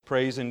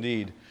praise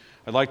indeed.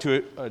 I'd like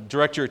to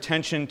direct your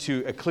attention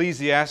to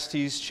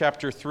Ecclesiastes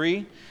chapter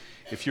 3.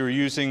 If you're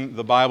using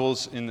the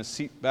Bibles in the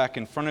seat back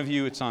in front of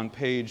you, it's on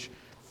page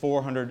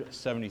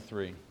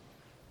 473.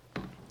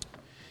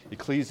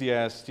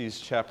 Ecclesiastes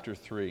chapter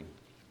 3.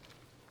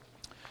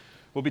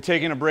 We'll be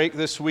taking a break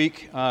this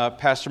week.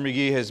 Pastor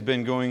McGee has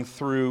been going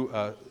through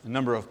a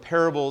number of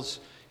parables.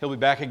 He'll be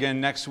back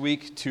again next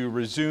week to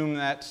resume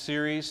that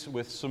series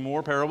with some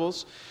more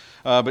parables.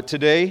 But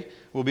today,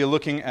 we'll be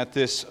looking at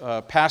this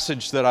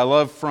passage that I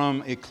love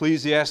from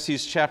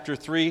Ecclesiastes chapter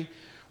 3,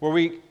 where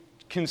we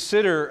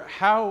consider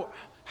how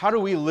do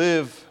we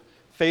live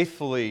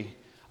faithfully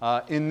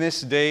in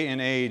this day and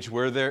age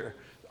where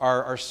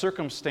our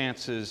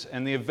circumstances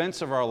and the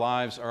events of our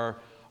lives are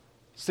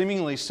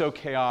seemingly so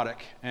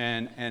chaotic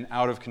and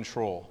out of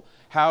control.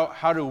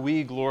 How do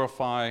we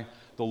glorify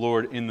the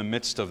Lord in the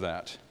midst of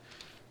that?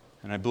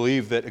 And I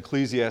believe that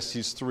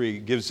Ecclesiastes 3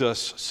 gives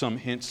us some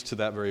hints to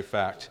that very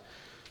fact.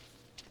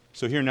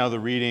 So hear now the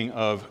reading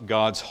of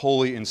God's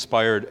holy,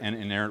 inspired, and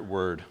inerrant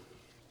word.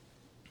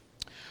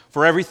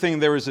 For everything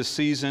there is a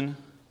season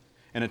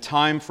and a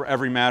time for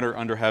every matter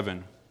under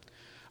heaven,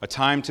 a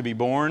time to be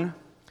born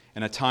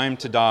and a time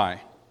to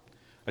die,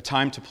 a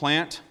time to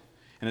plant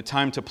and a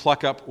time to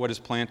pluck up what is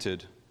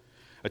planted,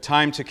 a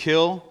time to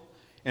kill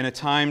and a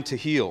time to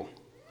heal,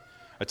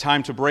 a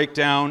time to break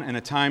down and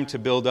a time to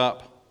build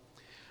up,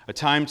 a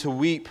time to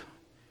weep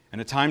and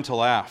a time to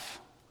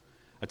laugh,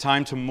 a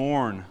time to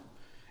mourn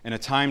and a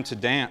time to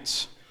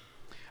dance,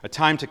 a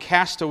time to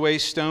cast away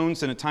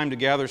stones and a time to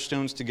gather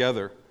stones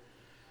together,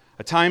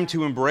 a time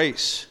to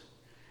embrace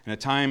and a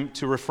time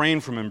to refrain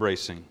from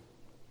embracing,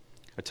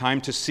 a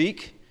time to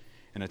seek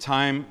and a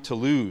time to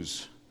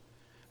lose,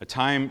 a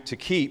time to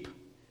keep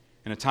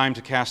and a time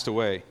to cast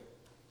away,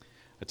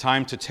 a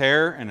time to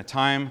tear and a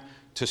time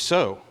to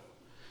sow,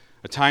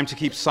 a time to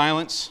keep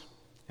silence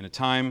and a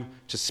time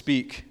to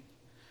speak,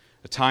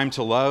 a time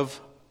to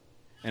love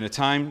and a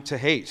time to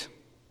hate,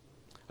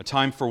 a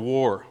time for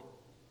war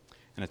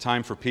and a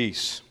time for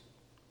peace.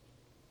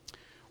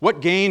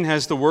 What gain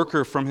has the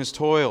worker from his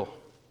toil?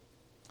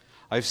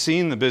 I've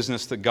seen the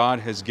business that God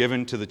has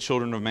given to the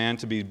children of man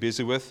to be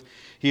busy with.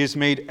 He has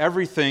made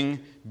everything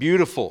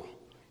beautiful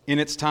in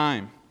its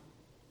time.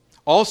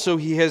 Also,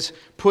 he has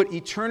put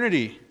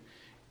eternity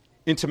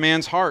into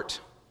man's heart.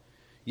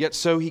 Yet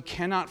so he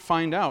cannot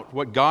find out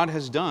what God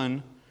has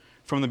done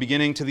from the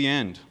beginning to the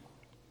end.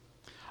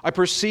 I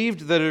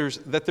perceived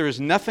that there is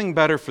nothing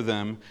better for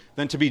them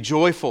than to be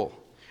joyful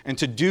and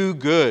to do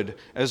good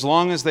as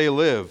long as they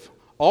live.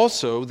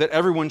 Also, that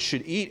everyone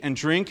should eat and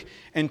drink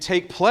and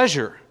take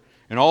pleasure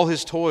in all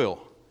his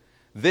toil.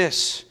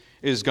 This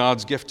is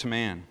God's gift to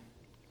man.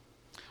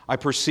 I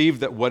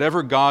perceive that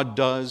whatever God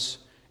does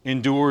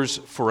endures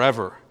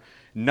forever.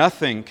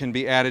 Nothing can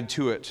be added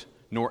to it,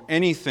 nor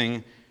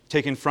anything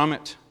taken from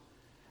it.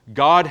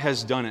 God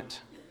has done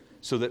it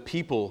so that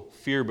people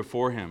fear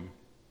before him.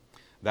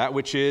 That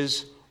which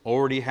is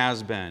already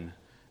has been.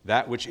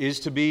 That which is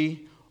to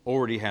be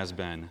already has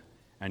been.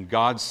 And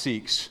God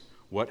seeks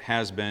what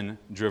has been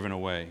driven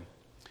away.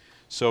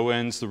 So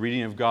ends the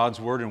reading of God's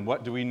word. And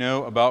what do we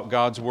know about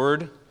God's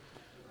word?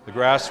 The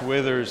grass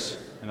withers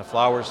and the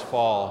flowers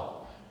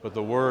fall, but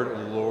the word of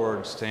the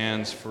Lord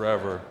stands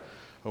forever.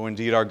 Oh,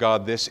 indeed, our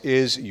God, this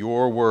is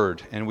your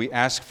word, and we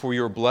ask for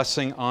your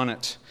blessing on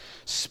it.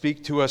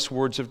 Speak to us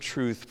words of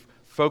truth.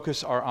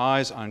 Focus our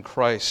eyes on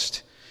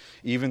Christ,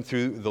 even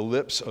through the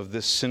lips of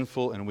this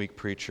sinful and weak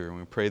preacher. And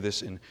we pray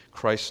this in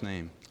Christ's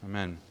name.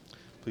 Amen.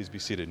 Please be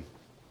seated.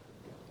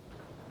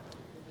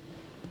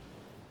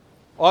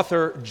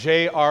 Author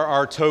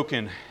J.R.R.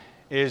 Tolkien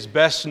is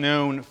best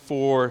known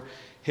for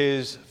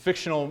his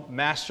fictional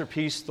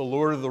masterpiece, The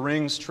Lord of the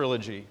Rings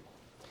trilogy.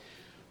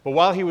 But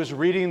while he was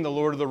reading The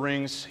Lord of the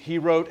Rings, he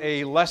wrote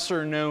a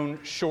lesser-known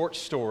short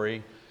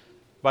story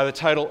by the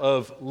title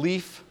of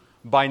Leaf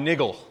by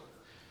Niggle.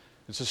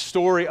 It's a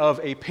story of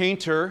a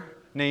painter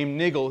named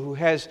Niggle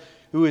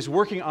who is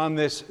working on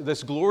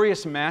this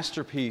glorious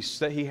masterpiece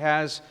that he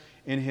has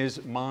in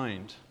his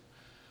mind.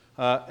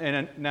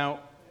 And now,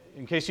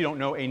 in case you don't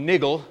know, a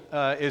niggle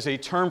is a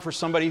term for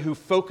somebody who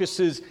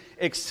focuses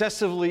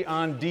excessively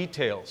on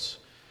details.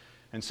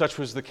 And such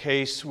was the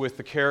case with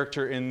the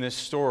character in this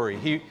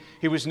story.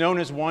 He was known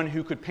as one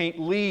who could paint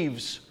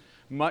leaves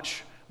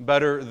much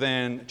better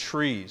than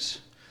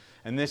trees.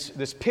 And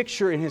this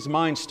picture in his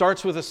mind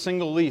starts with a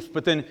single leaf,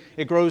 but then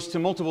it grows to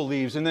multiple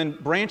leaves, and then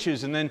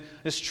branches, and then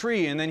this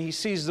tree, and then he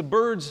sees the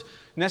birds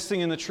nesting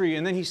in the tree,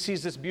 and then he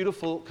sees this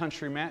beautiful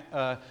country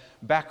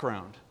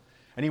background.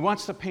 And he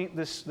wants to paint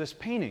this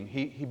painting.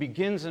 He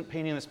begins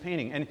painting this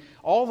painting, and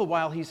all the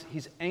while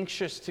he's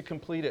anxious to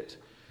complete it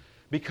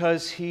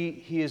because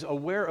he is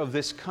aware of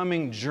this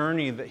coming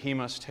journey that he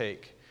must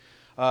take,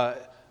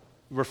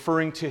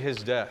 referring to his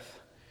death.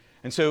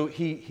 And so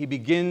he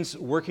begins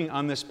working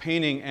on this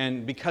painting,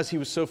 and because he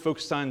was so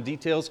focused on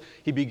details,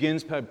 he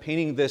begins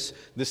painting this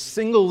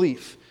single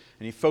leaf,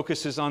 and he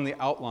focuses on the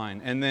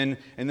outline, and then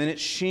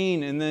it's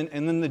sheen, and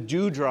then the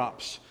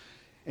dewdrops,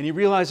 And he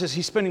realizes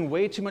he's spending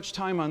way too much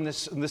time on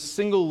this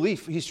single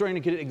leaf. He's trying to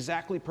get it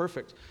exactly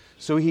perfect.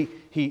 So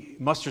he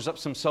musters up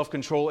some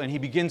self-control and he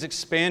begins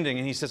expanding,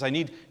 and he says, I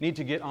need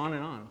to get on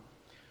and on.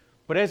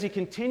 But as he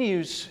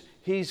continues,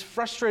 he's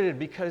frustrated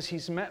because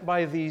he's met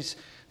by these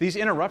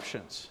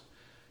interruptions.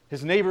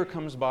 His neighbor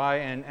comes by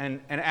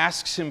and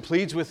asks him,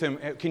 pleads with him,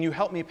 can you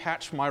help me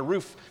patch my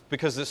roof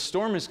because this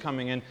storm is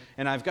coming in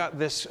and I've got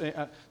this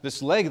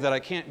leg that I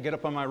can't get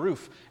up on my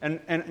roof. And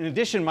in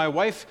addition, my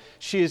wife,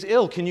 she is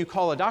ill. Can you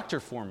call a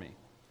doctor for me?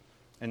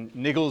 And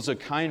Niggle's a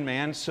kind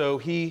man, so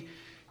he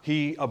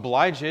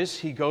obliges.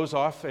 He goes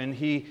off and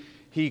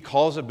he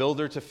calls a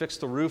builder to fix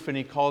the roof, and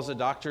he calls a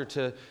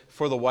doctor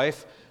for the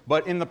wife.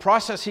 But in the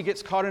process, he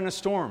gets caught in a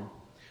storm.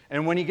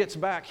 And when he gets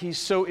back, he's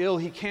so ill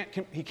he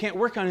can't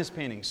work on his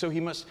painting. So he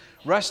must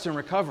rest and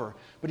recover.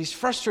 But he's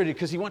frustrated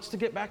because he wants to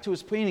get back to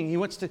his painting. He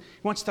wants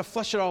to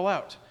flesh it all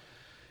out.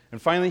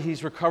 And finally,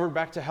 he's recovered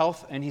back to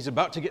health, and he's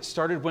about to get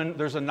started when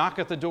there's a knock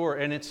at the door,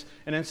 and it's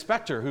an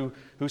inspector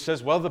who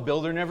says, well, the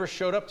builder never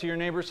showed up to your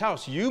neighbor's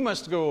house. You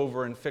must go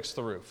over and fix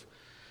the roof.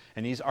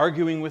 And he's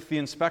arguing with the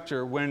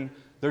inspector when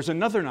there's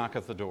another knock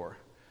at the door,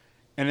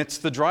 and it's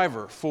the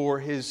driver for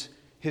his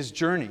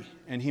journey,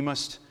 and he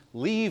must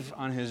leave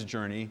on his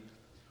journey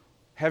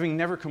having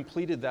never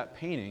completed that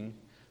painting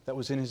that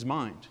was in his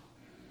mind.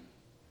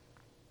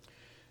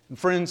 And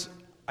friends,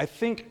 I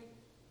think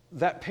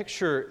that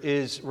picture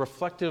is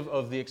reflective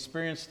of the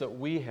experience that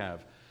we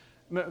have.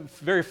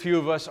 Very few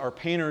of us are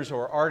painters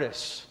or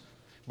artists,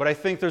 but I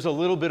think there's a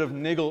little bit of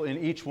niggle in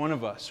each one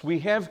of us. We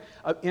have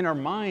in our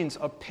minds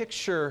a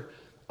picture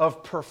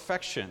of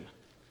perfection,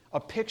 a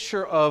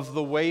picture of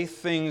the way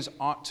things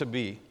ought to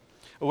be.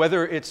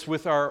 Whether it's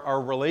with our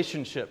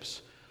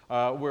relationships,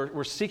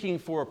 we're seeking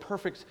for a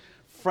perfect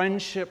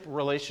friendship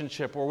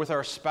relationship, or with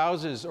our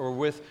spouses, or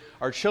with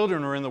our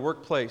children, or in the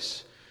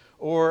workplace.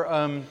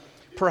 Or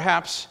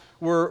perhaps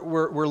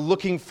we're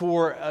looking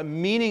for a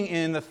meaning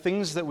in the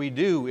things that we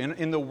do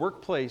in the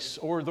workplace,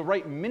 or the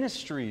right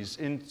ministries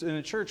in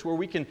a church where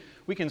we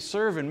can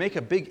serve and make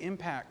a big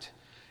impact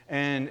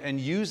and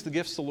use the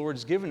gifts the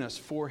Lord's given us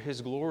for His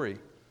glory.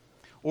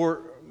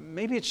 Or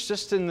maybe it's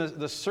just in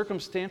the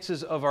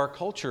circumstances of our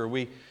culture.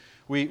 We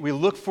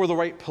look for the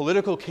right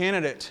political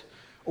candidate,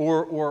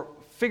 or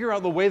figure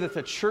out the way that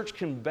the church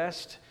can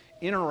best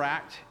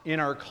interact in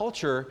our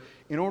culture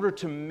in order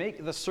to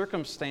make the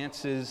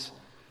circumstances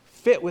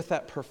fit with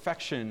that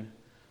perfection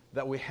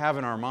that we have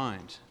in our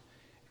mind.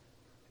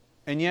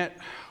 And yet,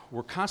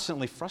 we're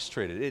constantly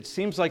frustrated. It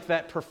seems like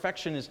that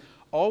perfection is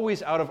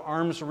always out of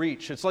arm's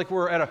reach. It's like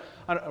we're at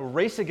a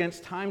race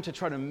against time to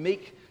try to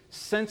make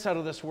sense out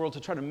of this world, to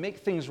try to make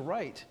things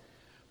right.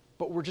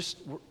 But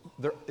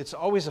it's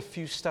always a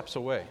few steps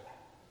away.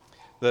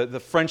 The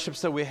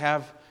friendships that we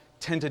have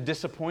tend to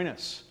disappoint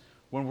us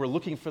when we're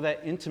looking for that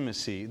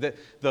intimacy.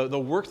 The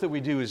work that we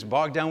do is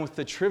bogged down with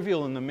the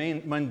trivial and the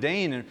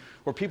mundane, and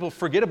where people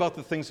forget about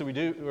the things that we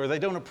do, or they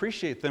don't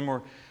appreciate them,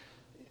 or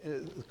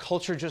the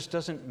culture just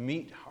doesn't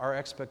meet our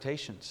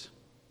expectations.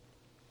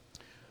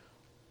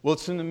 Well,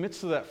 it's in the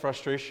midst of that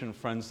frustration,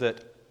 friends,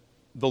 that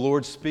the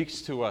Lord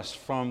speaks to us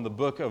from the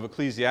book of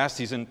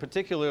Ecclesiastes, and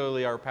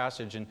particularly our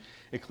passage in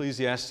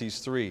Ecclesiastes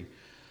 3.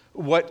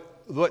 What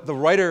the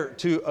writer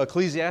to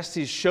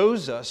Ecclesiastes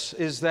shows us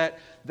is that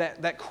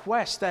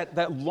quest,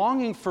 that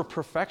longing for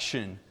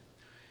perfection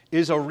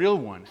is a real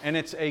one, and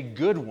it's a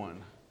good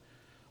one.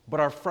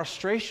 But our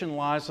frustration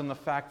lies in the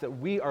fact that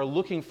we are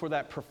looking for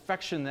that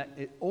perfection that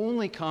it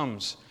only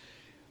comes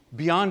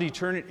beyond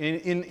eternity,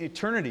 in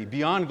eternity,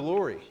 beyond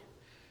glory.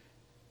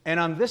 And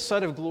on this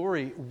side of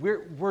glory,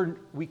 we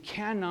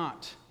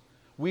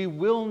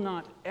will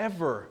not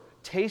ever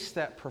taste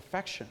that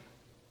perfection.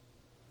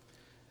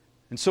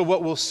 And so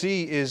what we'll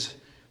see is,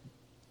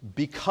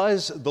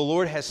 because the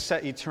Lord has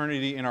set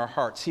eternity in our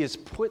hearts, He has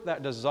put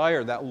that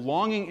desire, that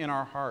longing in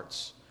our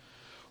hearts,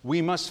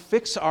 we must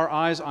fix our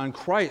eyes on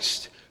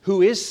Christ,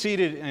 who is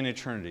seated in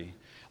eternity,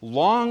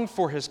 long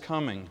for His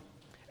coming,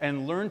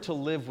 and learn to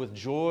live with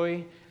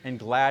joy and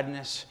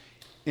gladness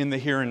in the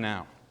here and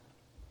now.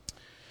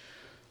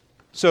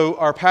 So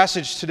our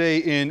passage today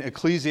in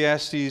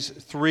Ecclesiastes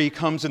 3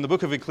 comes in the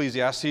book of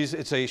Ecclesiastes.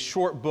 It's a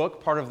short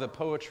book, part of the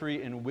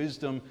poetry and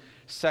wisdom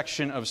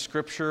section of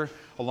Scripture,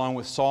 along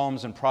with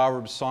Psalms and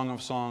Proverbs, Song of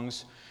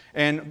Songs.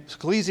 And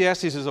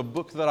Ecclesiastes is a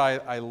book that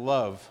I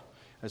love.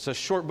 It's a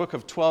short book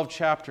of 12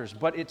 chapters,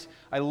 but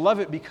I love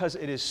it because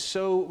it is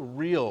so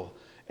real,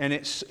 and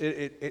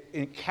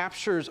it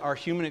captures our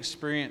human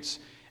experience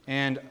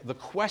and the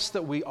quest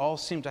that we all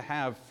seem to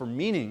have for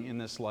meaning in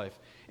this life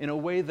in a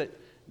way that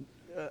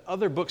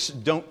other books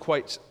don't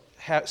quite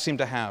seem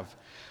to have.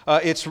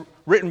 It's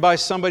written by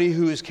somebody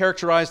who is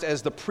characterized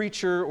as the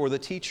preacher or the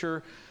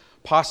teacher,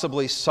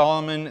 possibly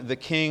Solomon, the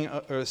king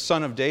or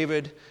son of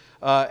David.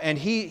 And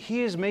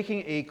he is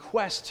making a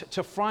quest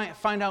to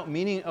find out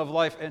meaning of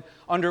life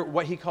under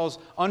what he calls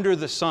under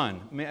the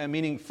sun,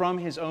 meaning from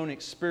his own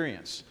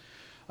experience.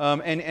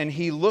 And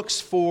he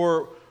looks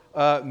for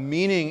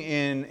meaning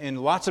in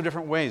lots of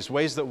different ways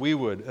that we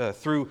would,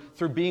 through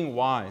being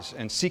wise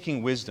and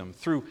seeking wisdom,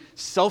 through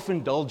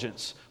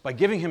self-indulgence, by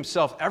giving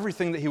himself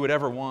everything that he would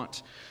ever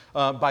want,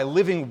 by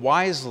living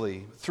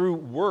wisely, through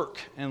work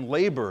and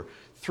labor,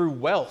 through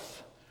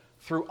wealth,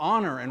 through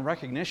honor and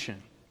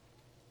recognition.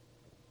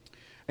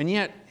 And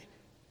yet,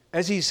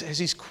 as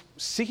he's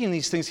seeking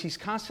these things, he's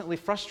constantly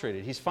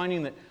frustrated. He's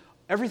finding that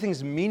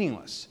everything's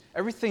meaningless.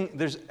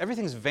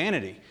 Everything's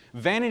vanity.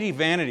 Vanity,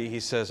 vanity, he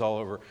says all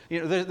over.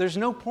 There's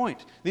no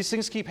point. These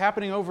things keep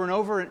happening over and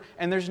over,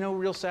 and there's no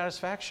real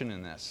satisfaction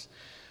in this.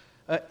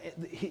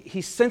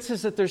 He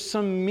senses that there's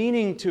some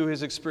meaning to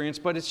his experience,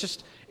 but it's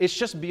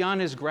just beyond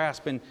his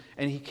grasp, and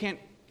he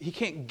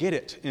can't get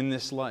it in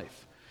this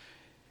life.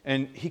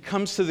 And he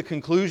comes to the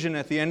conclusion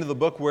at the end of the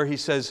book where he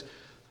says,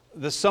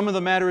 the sum of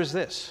the matter is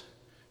this: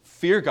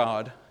 fear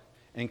God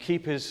and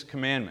keep his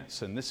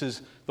commandments. And this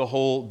is the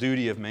whole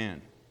duty of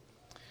man.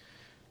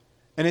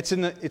 And it's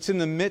in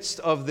the midst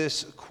of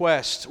this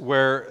quest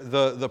where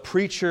the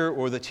preacher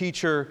or the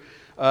teacher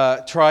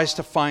tries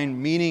to find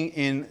meaning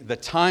in the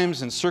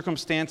times and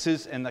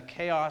circumstances and the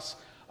chaos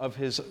of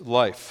his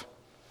life.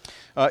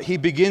 He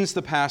begins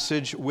the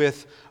passage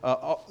with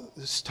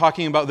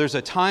talking about there's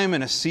a time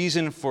and a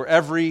season for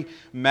every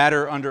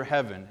matter under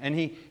heaven. And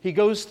he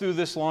goes through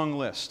this long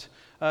list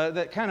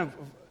that kind of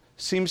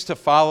seems to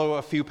follow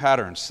a few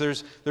patterns.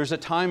 There's a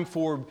time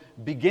for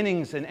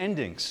beginnings and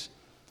endings,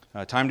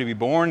 a time to be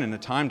born and a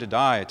time to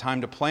die, a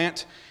time to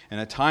plant and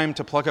a time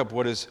to pluck up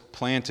what is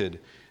planted,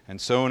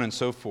 and so on and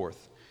so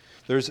forth.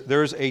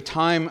 There's a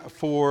time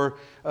for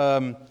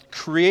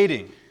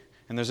creating,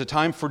 and there's a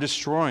time for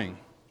destroying.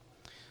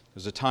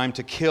 There's a time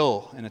to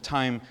kill and a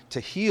time to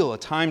heal, a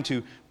time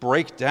to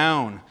break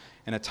down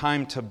and a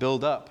time to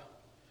build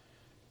up.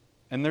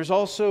 And there's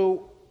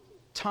also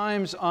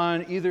times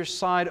on either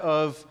side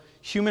of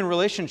human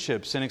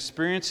relationships and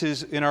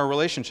experiences in our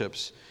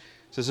relationships.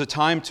 There's a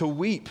time to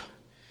weep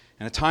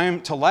and a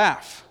time to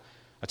laugh,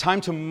 a time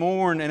to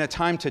mourn and a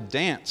time to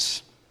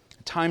dance,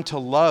 a time to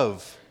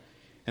love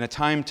and a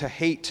time to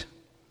hate,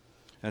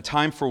 and a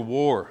time for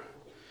war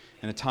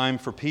and a time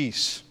for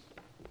peace.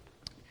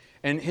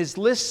 And his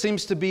list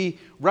seems to be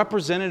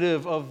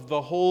representative of the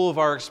whole of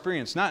our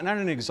experience. Not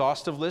an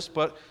exhaustive list,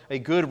 but a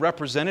good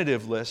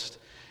representative list.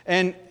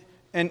 And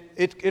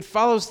it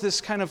follows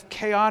this kind of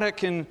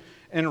chaotic and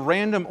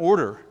random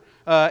order.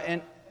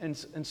 And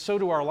so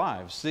do our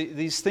lives.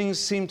 These things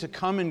seem to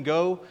come and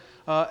go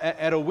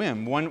at a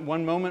whim.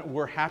 One moment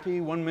we're happy,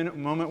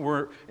 moment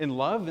we're in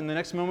love, and the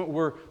next moment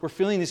we're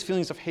feeling these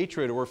feelings of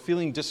hatred, or we're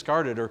feeling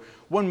discarded. Or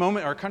one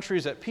moment our country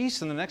is at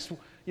peace, and the next,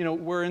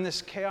 we're in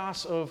this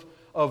chaos of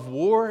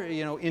war,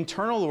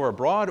 internal or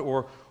abroad,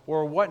 or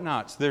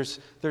whatnot. There's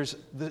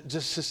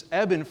just this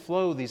ebb and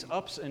flow, these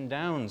ups and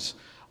downs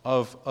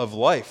of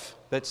life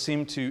that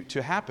seem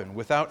to happen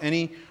without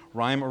any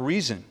rhyme or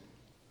reason.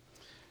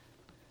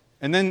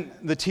 And then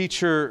the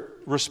teacher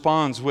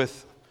responds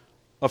with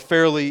a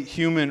fairly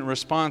human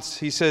response.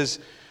 He says,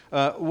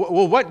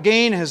 well, what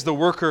gain has the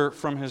worker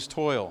from his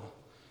toil?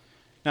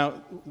 Now,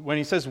 when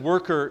he says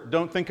worker,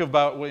 don't think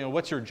about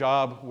what's your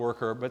job,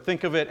 worker, but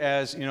think of it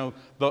as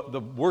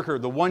the worker,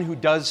 the one who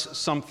does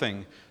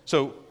something.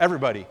 So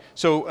everybody.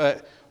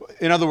 So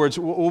in other words,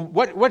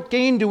 what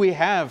gain do we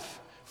have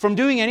from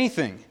doing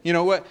anything?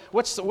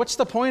 What's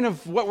the point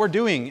of what we're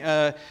doing?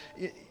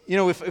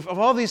 If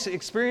all these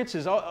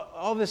experiences,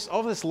 all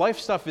this life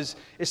stuff is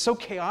so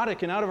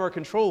chaotic and out of our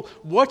control,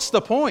 what's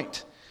the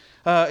point?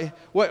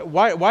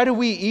 Why do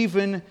we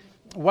even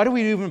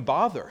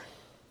bother?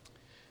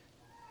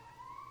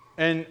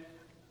 And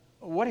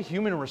what a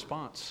human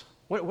response.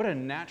 What a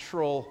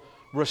natural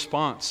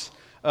response.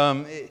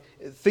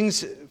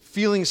 Things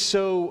feeling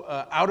so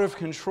out of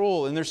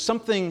control. And there's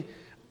something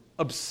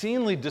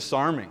obscenely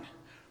disarming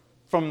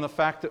from the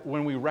fact that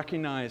when we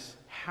recognize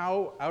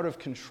how out of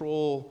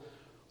control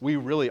we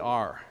really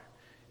are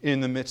in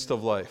the midst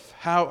of life.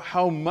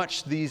 How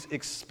much these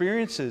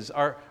experiences,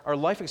 our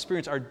life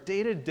experience, our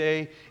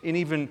day-to-day and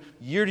even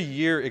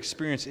year-to-year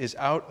experience is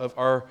out of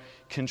our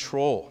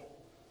control.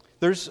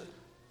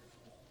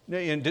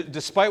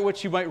 Despite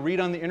what you might read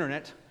on the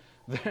internet,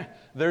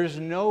 there's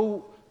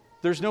no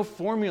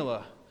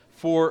formula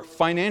for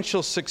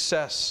financial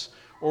success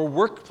or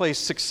workplace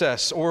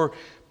success or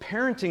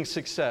parenting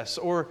success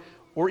or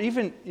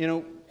even,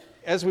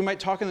 as we might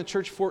talk in the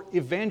church, for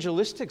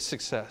evangelistic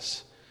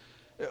success.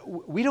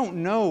 We don't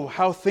know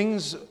how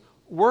things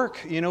work.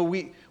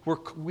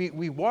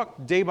 We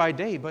walk day by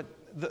day, but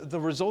the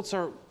results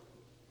are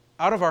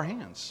out of our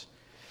hands.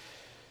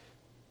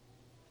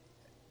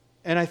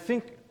 And I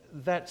think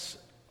that's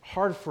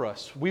hard for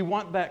us. We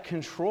want that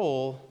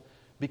control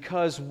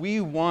because we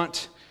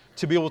want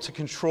to be able to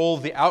control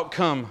the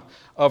outcome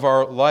of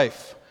our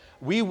life.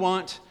 We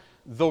want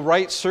the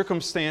right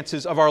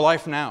circumstances of our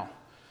life now.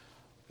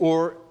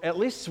 Or at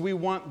least we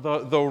want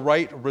the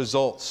right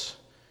results.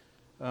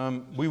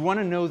 We want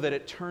to know that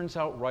it turns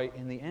out right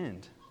in the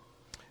end.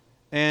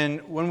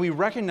 And when we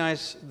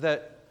recognize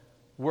that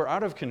we're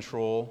out of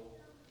control,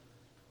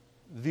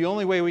 the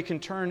only way we can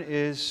turn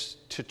is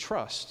to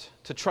trust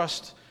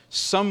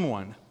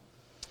someone.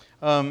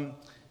 But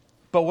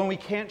when we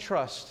can't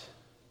trust,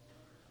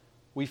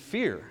 we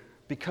fear,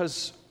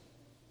 because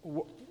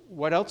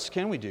what else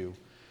can we do?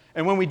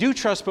 And when we do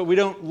trust but we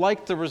don't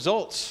like the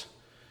results,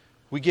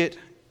 we get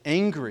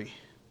angry.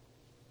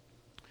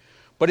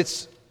 But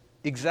it's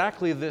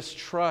exactly this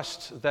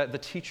trust that the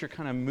teacher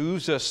kind of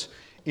moves us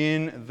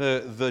in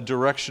the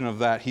direction of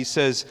that. He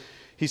says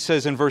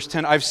in verse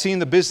 10, I've seen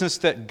the business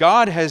that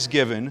God has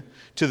given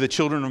to the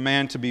children of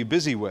man to be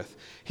busy with.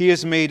 He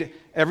has made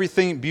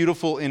everything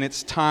beautiful in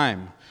its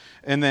time.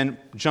 And then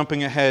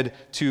jumping ahead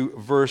to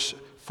verse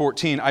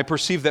 14, I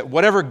perceive that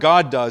whatever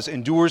God does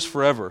endures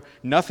forever.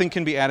 Nothing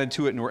can be added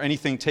to it, nor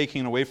anything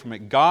taken away from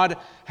it. God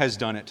has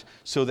done it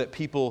so that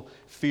people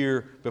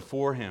fear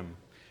before Him.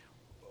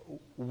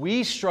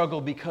 We struggle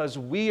because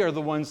we are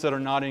the ones that are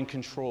not in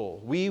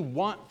control. We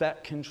want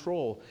that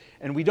control,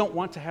 and we don't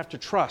want to have to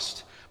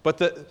trust. But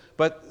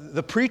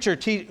the preacher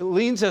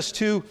leans us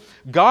to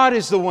God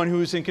is the one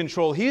who is in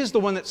control. He is the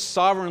one that's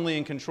sovereignly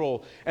in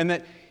control, and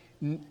that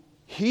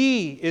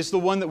He is the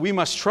one that we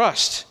must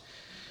trust.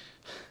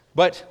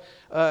 But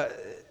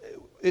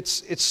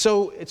it's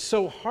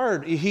so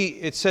hard.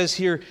 It says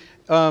here,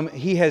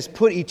 He has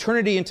put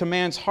eternity into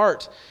man's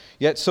heart,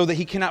 yet so that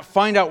he cannot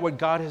find out what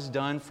God has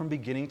done from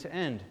beginning to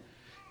end.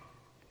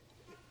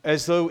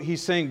 As though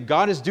He's saying,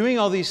 God is doing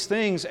all these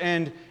things,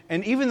 and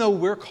even though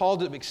we're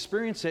called to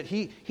experience it,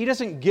 He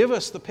doesn't give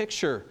us the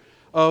picture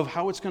of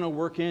how it's going to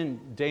work in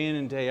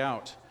and day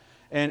out.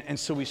 And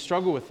so we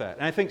struggle with that.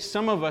 And I think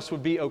some of us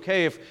would be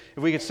okay if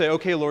we could say,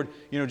 okay, Lord,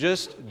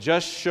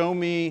 just show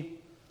me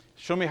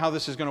how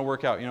this is going to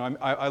work out.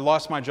 I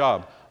lost my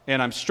job, and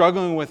I'm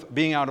struggling with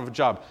being out of a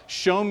job.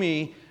 Show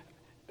me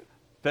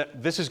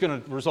that this is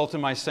going to result in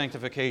my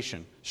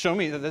sanctification. Show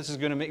me that this is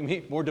going to make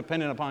me more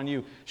dependent upon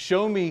You.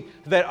 Show me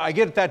that I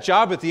get that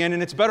job at the end,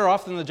 and it's better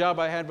off than the job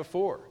I had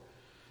before.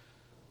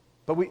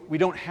 But we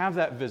don't have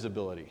that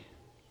visibility.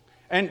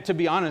 And to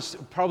be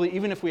honest, probably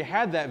even if we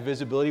had that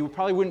visibility, we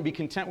probably wouldn't be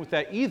content with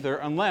that either,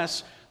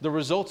 unless the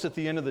results at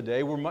the end of the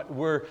day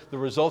were the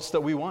results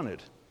that we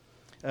wanted.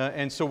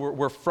 And so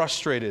we're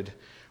frustrated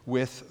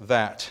with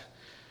that.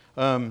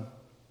 And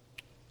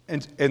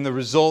the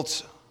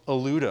results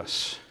elude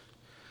us.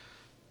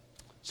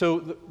 So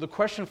the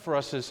question for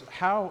us is,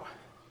 how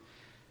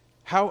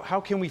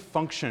can we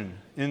function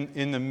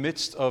in the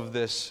midst of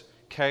this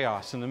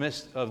chaos, in the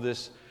midst of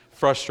this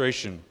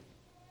frustration?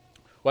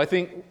 Well, I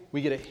think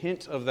we get a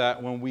hint of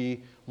that when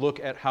we look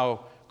at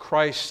how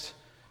Christ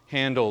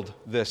handled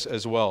this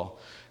as well.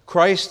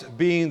 Christ,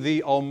 being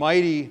the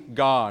Almighty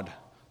God,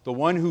 the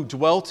one who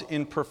dwelt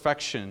in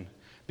perfection,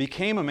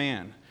 became a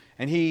man.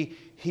 And he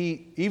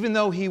even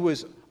though He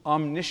was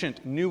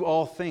omniscient, knew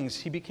all things,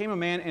 He became a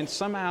man and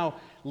somehow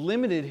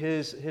limited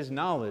his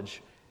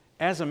knowledge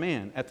as a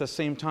man at the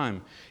same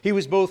time. He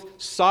was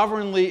both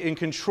sovereignly in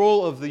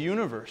control of the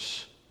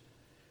universe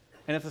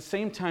and at the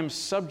same time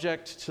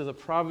subject to the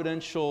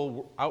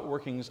providential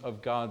outworkings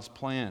of God's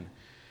plan.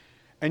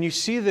 And you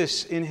see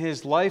this in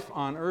His life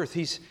on earth.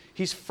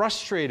 He's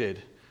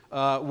frustrated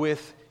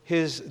with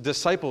His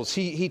disciples.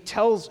 He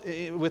tells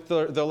with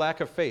the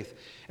lack of faith.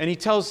 And He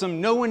tells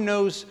them no one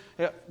knows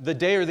the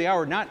day or the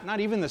hour, not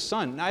even the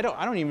Son. I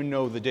don't even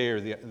know the day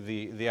or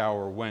the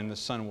hour when the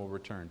Son will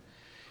return.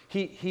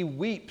 He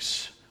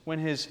weeps when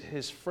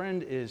his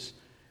friend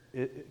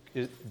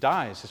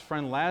dies, his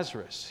friend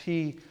Lazarus.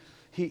 He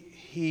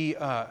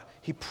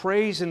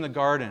prays in the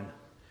garden,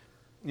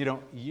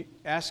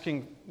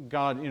 asking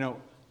God,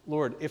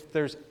 Lord, if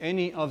there's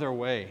any other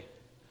way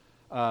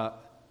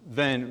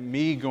than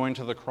me going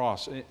to the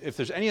cross, if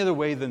there's any other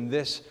way than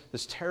this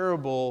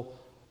terrible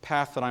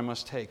path that I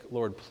must take,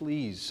 Lord,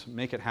 please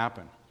make it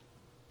happen.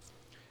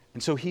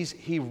 And so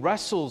he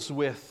wrestles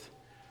with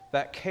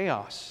that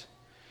chaos.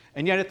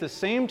 And yet at the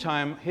same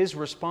time, his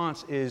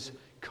response is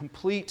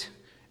complete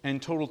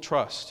and total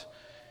trust.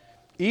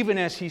 Even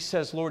as he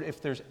says, Lord,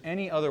 if there's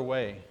any other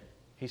way,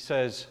 he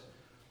says,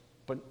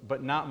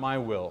 but not my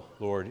will,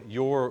 Lord,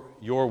 your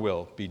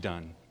will be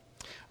done.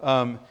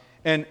 And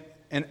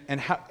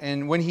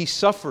when he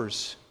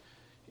suffers,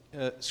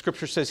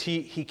 Scripture says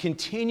he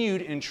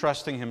continued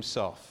entrusting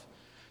himself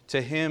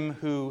to Him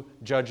who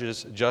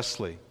judges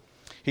justly.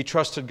 He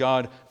trusted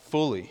God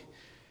fully.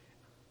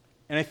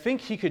 And I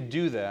think he could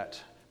do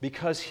that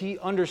because he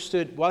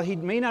understood, while he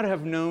may not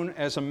have known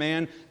as a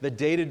man the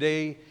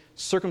day-to-day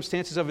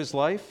circumstances of his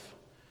life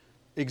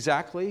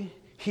exactly,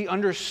 he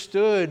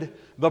understood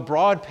the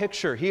broad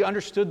picture. He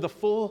understood the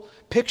full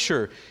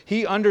picture.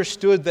 He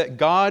understood that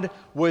God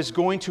was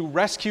going to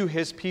rescue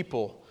His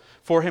people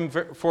for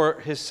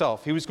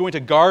Himself. He was going to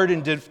guard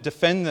and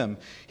defend them.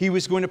 He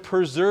was going to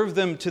preserve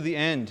them to the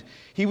end.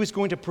 He was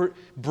going to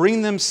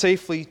bring them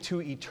safely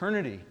to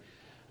eternity,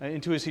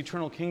 into His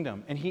eternal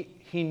kingdom. And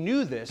he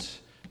knew this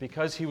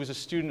because he was a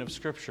student of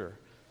Scripture.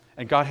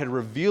 And God had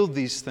revealed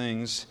these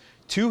things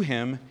to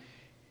him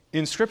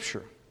in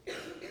Scripture.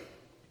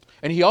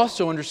 And he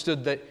also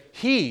understood that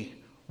He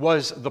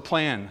was the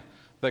plan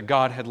that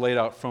God had laid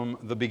out from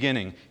the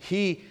beginning.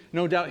 He,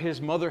 no doubt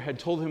his mother had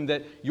told him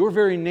that your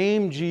very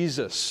name,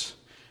 Jesus,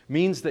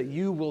 means that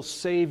you will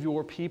save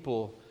your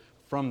people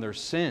from their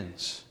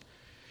sins.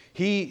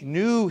 He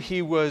knew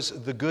he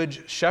was the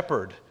good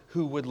shepherd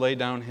who would lay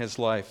down his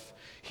life.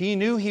 He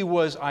knew he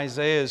was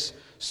Isaiah's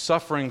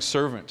suffering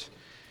servant.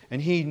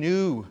 And he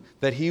knew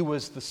that he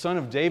was the son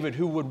of David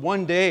who would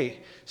one day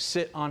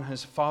sit on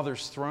his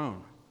father's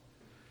throne.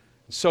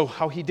 So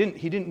he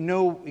didn't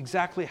know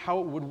exactly how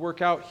it would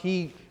work out.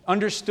 He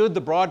understood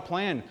the broad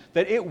plan,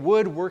 that it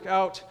would work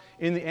out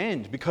in the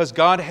end, because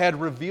God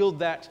had revealed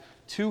that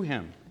to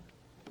him.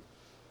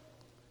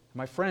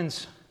 My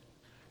friends,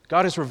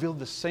 God has revealed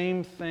the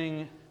same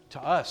thing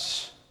to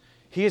us.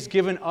 He has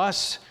given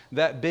us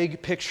that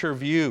big picture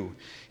view.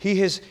 He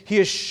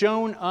has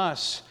shown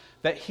us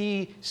that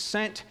He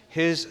sent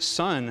His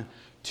Son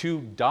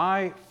to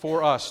die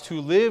for us, to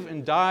live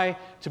and die,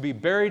 to be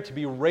buried, to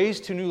be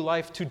raised to new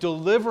life, to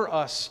deliver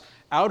us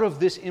out of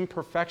this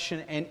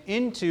imperfection and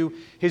into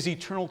His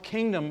eternal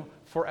kingdom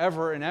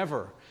forever and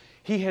ever.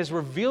 He has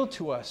revealed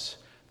to us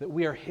that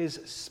we are His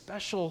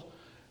special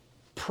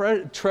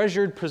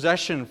treasured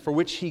possession for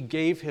which He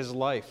gave His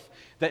life,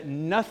 that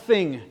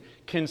nothing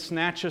can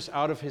snatch us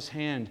out of His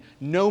hand,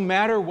 no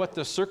matter what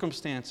the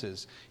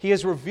circumstances. He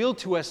has revealed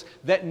to us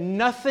that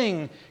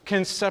nothing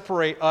can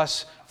separate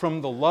us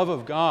from the love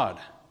of God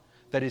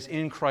that is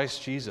in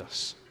Christ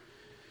Jesus.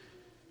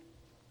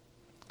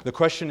 The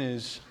question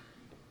is,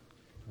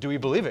 do we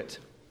believe it?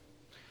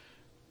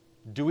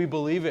 Do we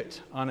believe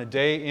it on a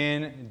day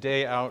in,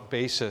 day out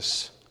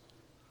basis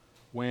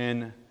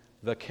when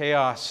the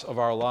chaos of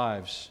our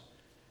lives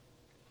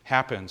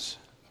happens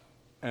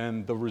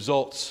and the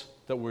results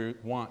that we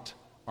want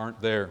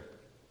aren't there?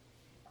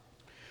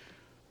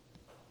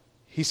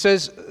 He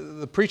says,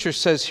 the preacher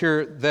says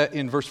here that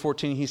in verse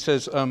 14, he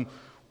says,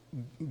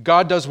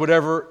 God does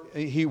whatever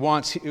He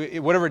wants.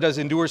 Whatever it does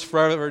endures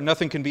forever.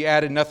 Nothing can be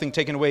added, nothing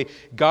taken away.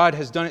 God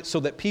has done it so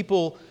that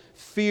people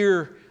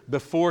fear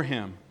before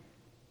Him.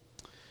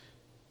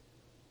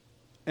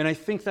 And I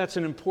think that's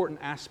an important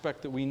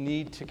aspect that we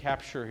need to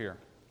capture here.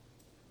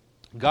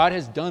 God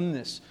has done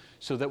this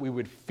so that we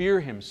would fear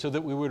Him, so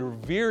that we would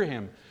revere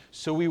Him,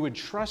 so we would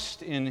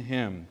trust in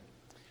Him.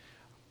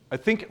 I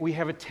think we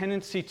have a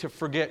tendency to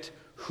forget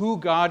who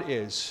God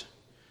is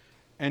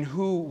and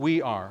who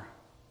we are.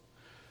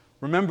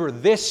 Remember,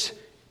 this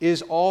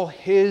is all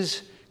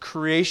His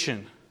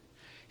creation.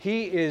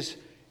 His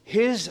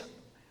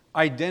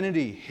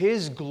identity,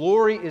 His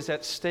glory is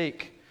at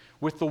stake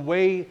with the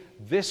way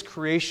this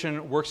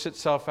creation works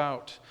itself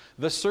out.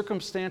 The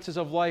circumstances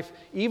of life,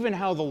 even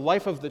how the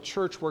life of the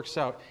church works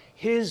out,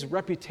 His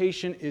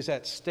reputation is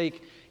at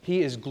stake.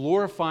 He is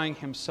glorifying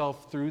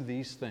Himself through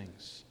these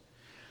things.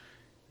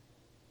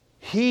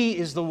 He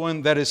is the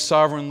one that is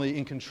sovereignly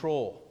in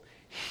control.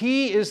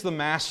 He is the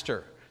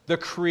master, the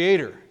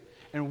creator,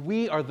 and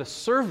we are the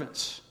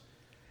servants,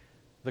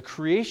 the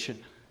creation.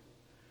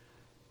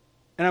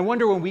 And I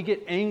wonder, when we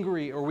get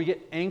angry or we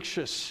get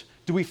anxious,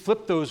 do we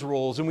flip those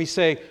roles and we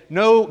say,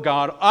 no,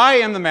 God, I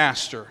am the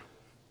master,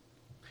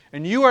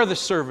 and you are the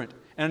servant,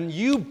 and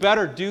you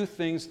better do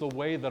things the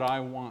way that I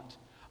want.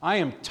 I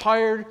am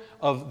tired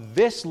of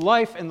this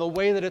life and the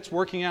way that it's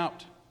working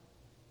out.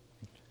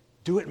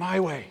 Do it my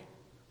way.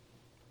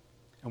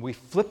 And we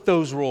flip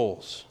those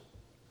roles.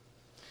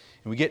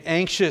 And we get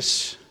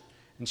anxious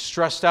and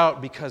stressed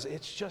out because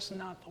it's just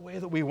not the way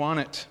that we want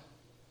it.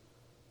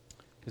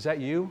 Is that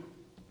you?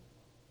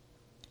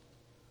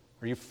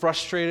 Are you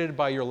frustrated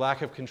by your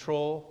lack of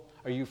control?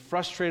 Are you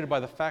frustrated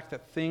by the fact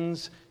that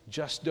things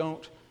just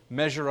don't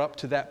measure up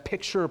to that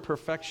picture of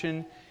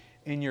perfection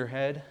in your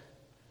head?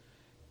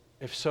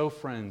 If so,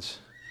 friends,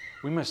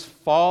 we must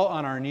fall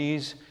on our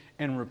knees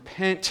and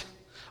repent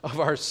of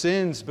our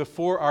sins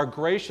before our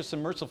gracious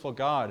and merciful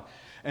God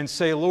and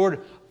say,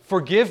 Lord,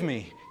 forgive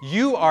me.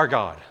 You are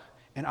God,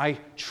 and I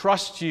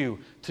trust You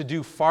to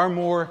do far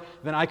more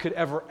than I could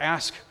ever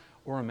ask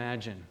or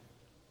imagine.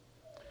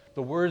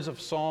 The words of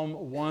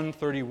Psalm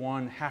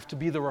 131 have to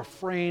be the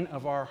refrain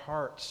of our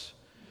hearts,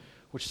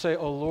 which say,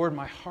 O Lord,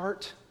 my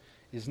heart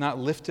is not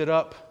lifted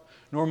up,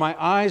 nor my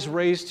eyes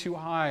raised too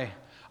high.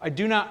 I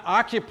do not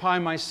occupy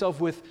myself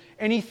with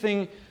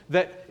anything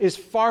that is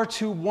far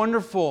too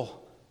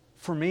wonderful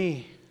for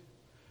me,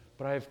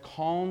 but I have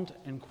calmed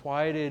and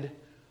quieted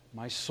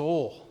my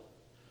soul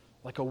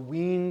like a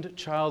weaned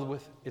child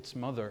with its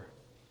mother.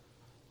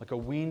 Like a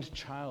weaned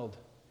child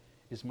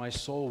is my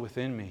soul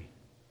within me.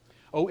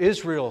 O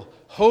Israel,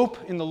 hope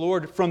in the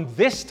Lord from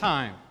this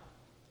time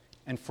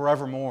and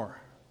forevermore.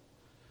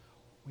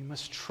 We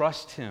must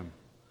trust Him.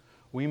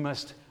 We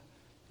must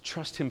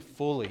trust Him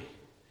fully.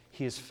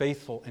 He is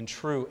faithful and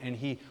true, and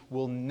He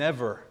will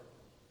never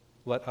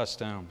let us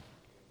down.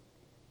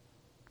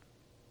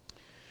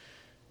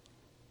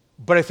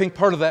 But I think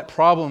part of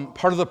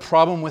the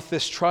problem with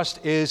this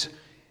trust is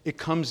it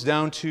comes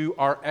down to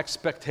our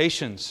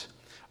expectations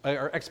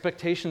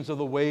of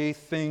the way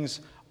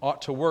things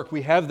ought to work.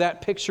 We have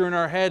that picture in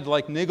our head,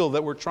 like Nigel,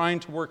 that we're trying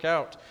to work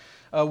out.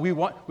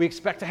 We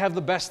expect to have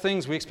the best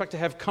things. We expect to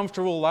have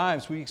comfortable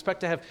lives. We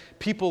expect to have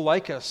people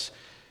like us.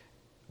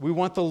 We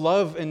want the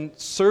love and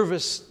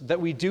service that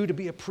we do to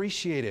be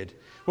appreciated.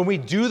 When we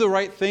do the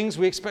right things,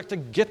 we expect to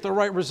get the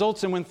right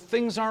results. And when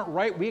things aren't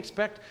right, we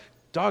expect,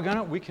 doggone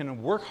it, we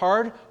can work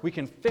hard, we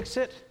can fix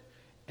it,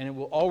 and it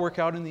will all work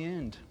out in the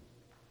end.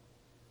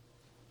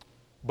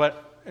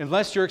 But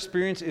unless your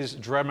experience is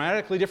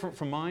dramatically different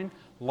from mine,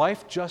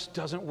 life just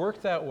doesn't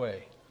work that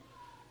way,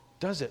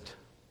 does it?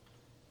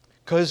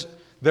 Because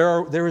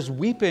there is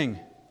weeping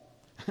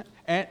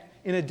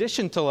in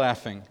addition to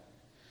laughing.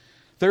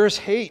 There is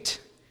hate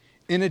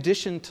in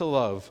addition to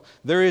love.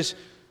 There is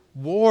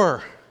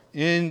war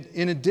in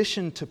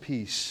addition to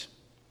peace.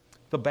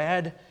 The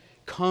bad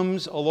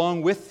comes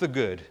along with the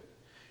good.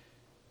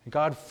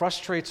 God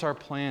frustrates our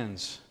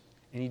plans,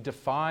 and He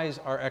defies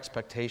our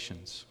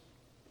expectations.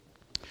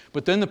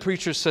 But then the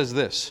preacher says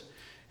this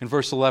in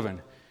verse 11.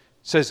 It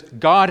says,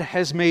 God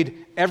has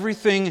made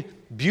everything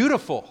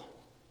beautiful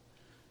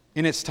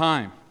in its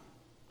time.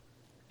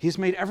 He's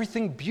made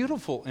everything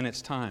beautiful in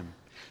its time.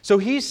 So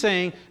he's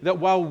saying that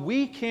while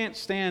we can't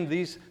stand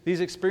these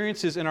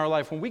experiences in our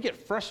life, when we get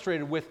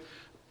frustrated with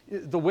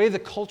the way the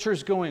culture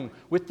is going,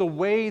 with the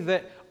way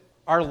that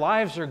our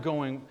lives are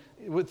going,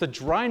 with the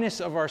dryness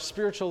of our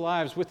spiritual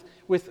lives, with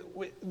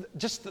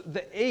just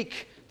the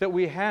ache that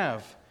we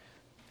have,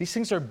 these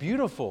things are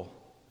beautiful.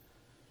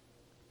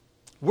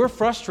 We're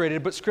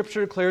frustrated, but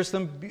Scripture declares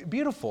them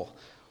beautiful.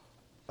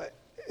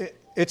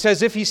 It's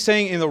as if he's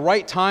saying in the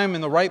right time,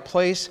 in the right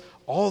place,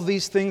 all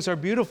these things are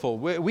beautiful.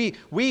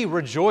 We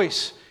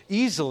rejoice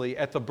easily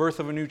at the birth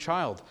of a new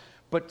child.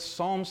 But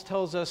Psalms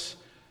tells us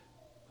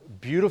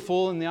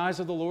beautiful in the eyes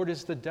of the Lord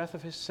is the death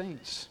of His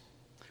saints.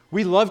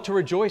 We love to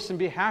rejoice and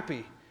be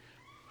happy.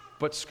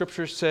 But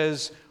Scripture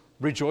says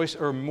rejoice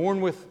or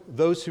mourn with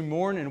those who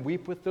mourn and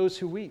weep with those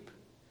who weep.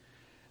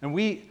 And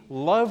we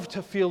love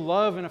to feel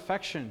love and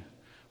affection.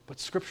 But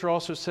Scripture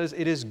also says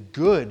it is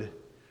good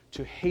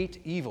to hate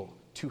evil.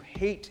 To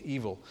hate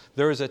evil.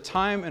 There is a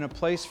time and a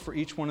place for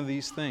each one of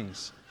these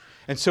things.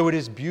 And so it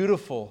is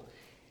beautiful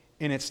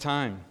in its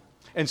time.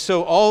 And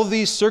so all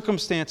these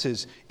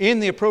circumstances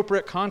in the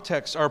appropriate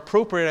context are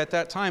appropriate at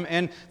that time,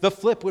 and the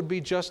flip would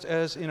be just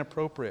as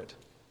inappropriate.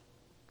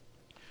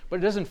 But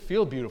it doesn't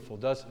feel beautiful,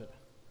 does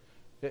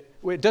it?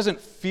 It doesn't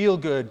feel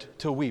good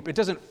to weep. It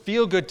doesn't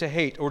feel good to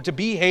hate or to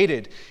be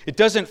hated. It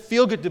doesn't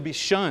feel good to be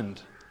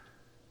shunned.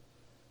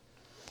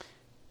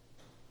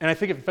 And I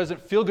think it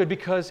doesn't feel good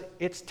because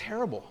it's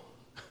terrible.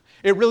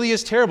 It really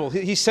is terrible.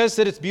 He says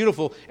that it's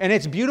beautiful, and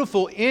it's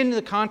beautiful in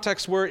the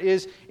context where it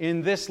is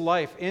in this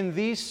life, in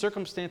these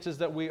circumstances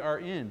that we are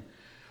in.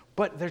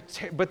 But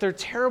they're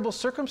terrible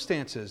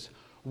circumstances.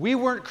 We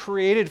weren't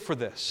created for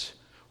this.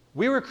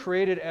 We were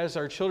created, as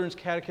our children's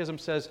catechism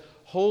says,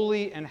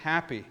 holy and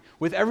happy,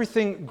 with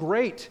everything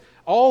great,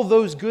 all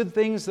those good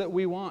things that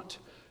we want.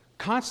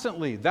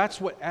 Constantly, that's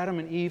what Adam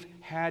and Eve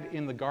had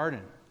in the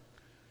garden.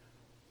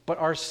 But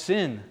our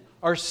sin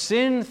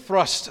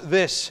thrust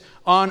this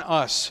on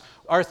us.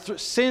 Our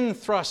sin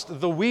thrust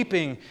the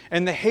weeping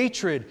and the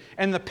hatred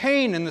and the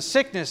pain and the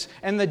sickness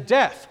and the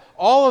death.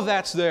 All of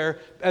that's there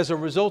as a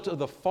result of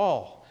the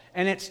fall.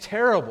 And it's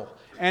terrible.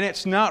 And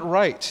it's not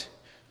right.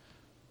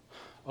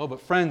 Oh,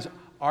 but friends,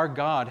 our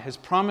God has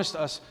promised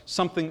us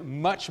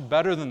something much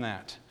better than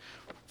that.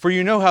 For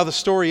you know how the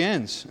story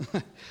ends.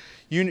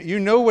 You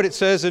know what it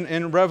says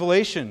in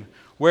Revelation,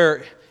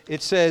 where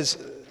it says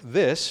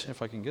this,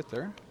 if I can get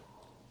there.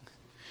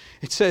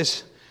 It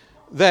says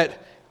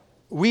that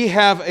we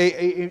have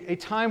a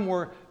time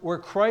where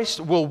Christ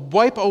will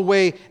wipe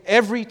away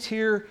every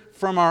tear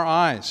from our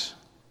eyes,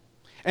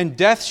 and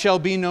death shall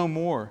be no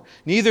more.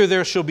 Neither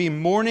there shall be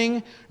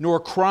mourning, nor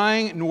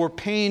crying, nor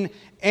pain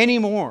any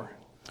more,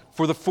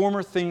 for the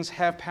former things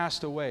have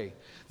passed away.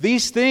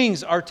 These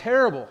things are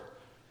terrible,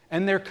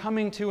 and they're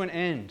coming to an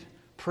end.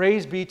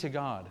 Praise be to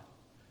God.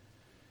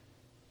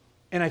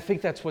 And I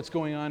think that's what's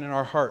going on in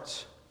our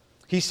hearts.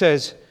 He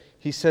says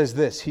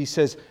this. He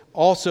says,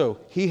 also,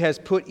 He has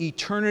put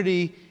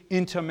eternity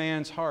into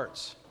man's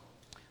hearts.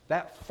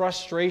 That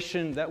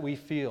frustration that we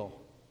feel,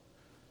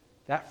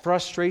 that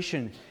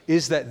frustration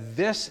is that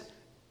this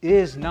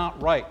is not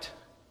right.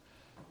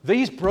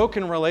 These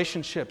broken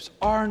relationships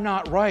are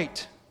not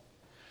right.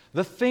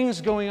 The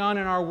things going on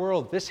in our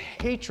world, this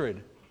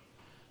hatred,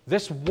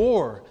 this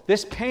war,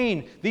 this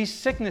pain, these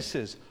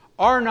sicknesses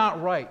are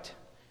not right.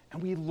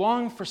 And we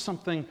long for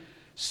something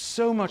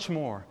so much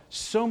more,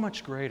 so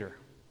much greater.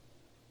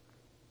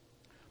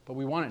 But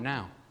we want it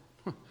now,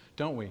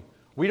 don't we?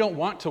 We don't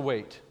want to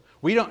wait.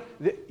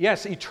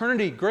 Yes,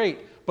 eternity,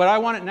 great, but I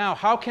want it now.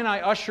 How can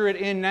I usher it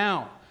in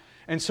now?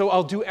 And so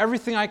I'll do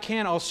everything I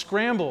can. I'll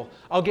scramble.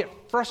 I'll get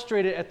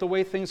frustrated at the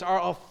way things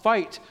are. I'll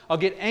fight. I'll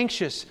get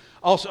anxious.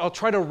 I'll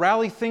try to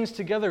rally things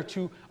together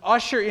to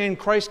usher in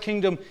Christ's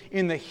kingdom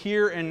in the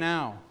here and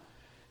now.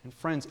 And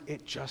friends,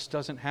 it just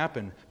doesn't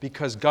happen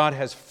because God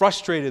has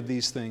frustrated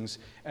these things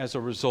as a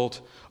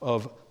result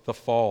of the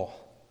fall.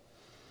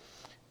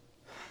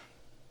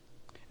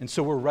 And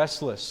so we're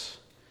restless,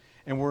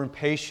 and we're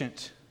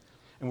impatient,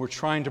 and we're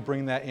trying to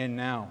bring that in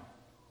now.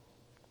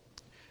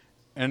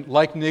 And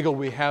like Nigel,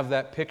 we have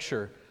that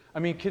picture. I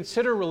mean,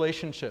 consider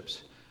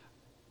relationships.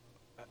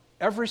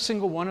 Every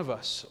single one of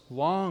us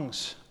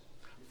longs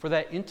for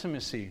that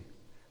intimacy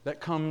that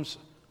comes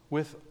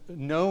with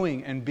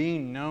knowing and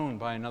being known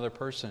by another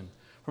person,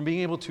 from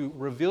being able to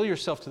reveal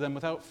yourself to them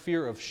without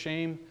fear of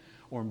shame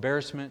or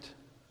embarrassment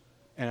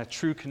and a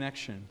true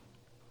connection.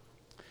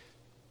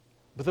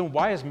 But then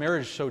why is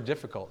marriage so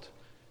difficult?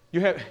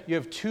 You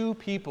have two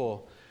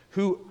people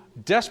who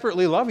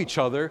desperately love each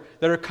other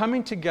that are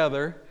coming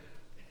together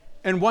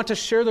and want to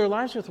share their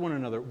lives with one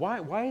another.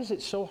 Why is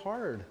it so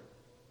hard?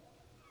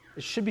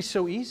 It should be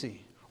so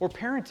easy. Or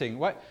parenting.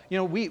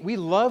 We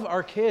love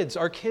our kids.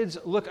 Our kids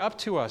look up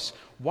to us.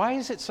 Why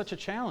is it such a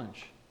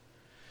challenge?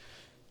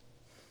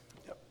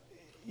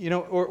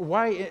 Or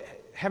why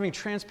having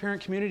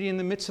transparent community in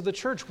the midst of the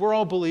church? We're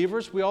all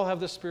believers. We all have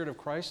the Spirit of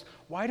Christ.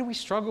 Why do we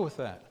struggle with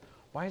that?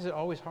 Why is it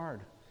always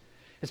hard?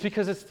 It's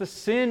because it's the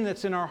sin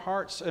that's in our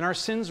hearts, and our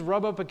sins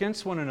rub up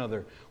against one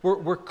another.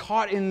 We're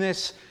caught in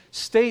this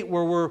state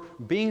where we're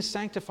being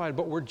sanctified,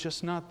 but we're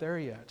just not there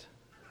yet.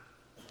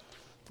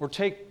 Or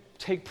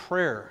take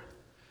prayer.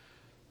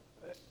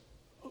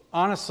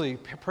 Honestly,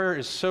 prayer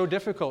is so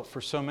difficult for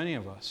so many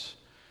of us.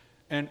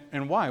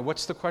 And why?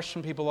 What's the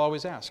question people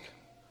always ask?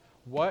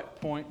 What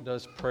point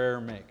does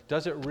prayer make?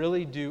 Does it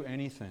really do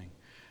anything?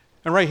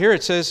 And right here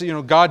it says,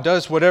 God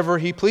does whatever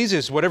He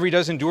pleases. Whatever He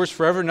does endures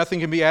forever. Nothing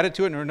can be added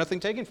to it, nor nothing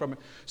taken from it.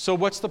 So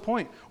what's the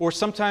point? Or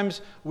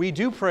sometimes we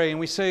do pray and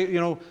we say,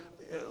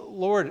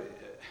 Lord,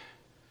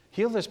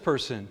 heal this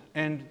person.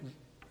 And,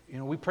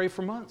 we pray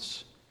for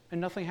months and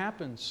nothing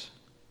happens.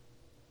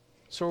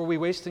 So are we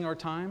wasting our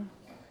time?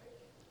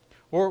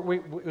 Or we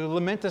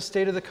lament the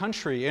state of the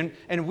country.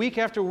 And week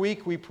after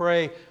week we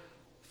pray,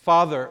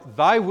 Father,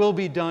 Thy will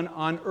be done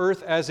on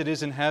earth as it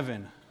is in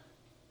heaven.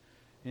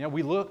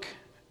 We look,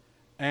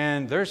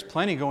 and there's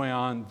plenty going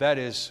on that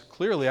is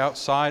clearly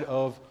outside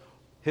of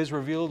His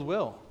revealed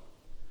will.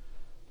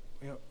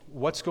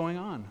 What's going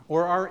on?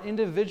 Or our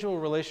individual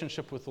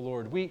relationship with the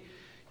Lord. We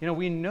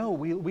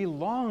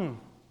long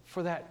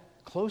for that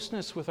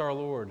closeness with our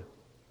Lord.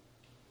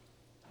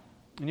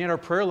 And yet our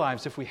prayer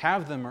lives, if we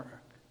have them, are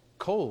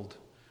cold.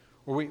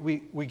 Or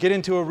we get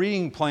into a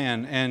reading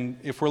plan, and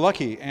if we're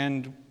lucky,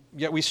 and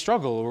yet we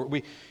struggle. Or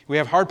we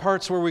have hard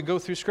parts where we go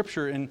through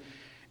Scripture, and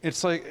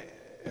it's like,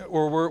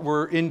 or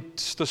we're in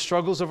the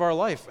struggles of our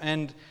life,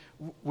 and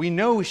we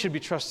know we should be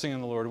trusting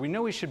in the Lord. We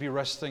know we should be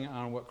resting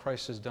on what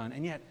Christ has done,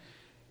 and yet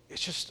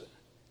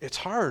it's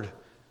hard.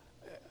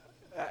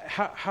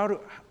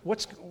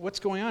 What's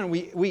going on?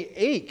 We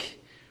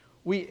ache.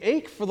 We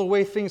ache for the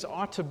way things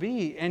ought to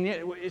be, and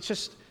yet it's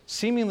just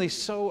seemingly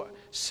so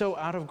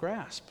out of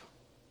grasp.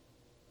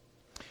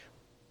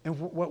 And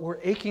what we're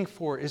aching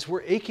for is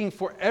we're aching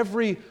for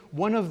every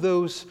one of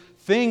those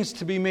things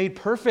to be made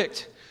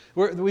perfect.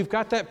 We've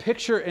got that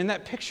picture, and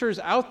that picture is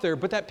out there,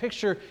 but that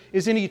picture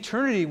is in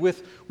eternity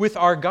with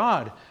our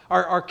God.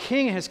 Our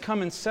King has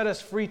come and set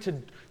us free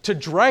to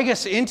drag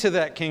us into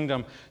that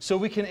kingdom so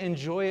we can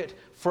enjoy it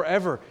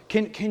forever.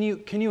 Can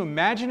you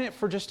imagine it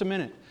for just a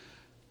minute?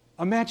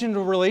 Imagine the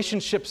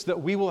relationships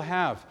that we will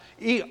have.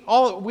 We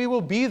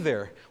will be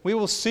there. We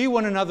will see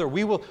one another.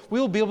 We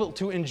will be able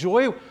to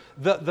enjoy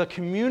the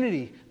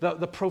community,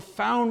 the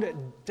profound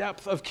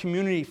depth of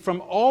community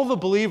from all the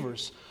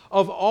believers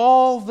of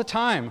all the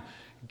time,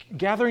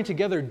 gathering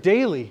together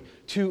daily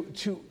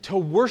to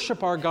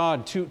worship our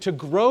God, to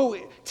grow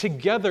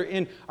together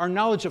in our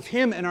knowledge of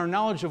Him and our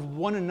knowledge of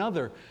one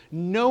another,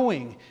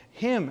 knowing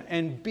Him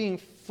and being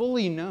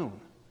fully known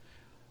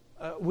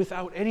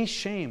without any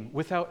shame,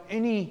 without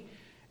any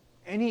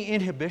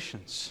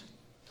inhibitions.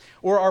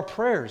 Or our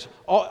prayers,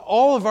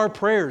 all of our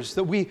prayers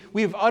that we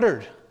have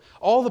uttered,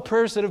 all the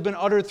prayers that have been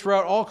uttered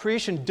throughout all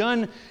creation,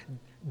 done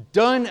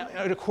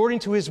according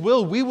to His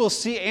will, we will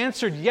see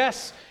answered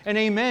yes and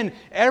amen.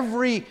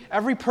 Every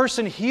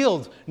person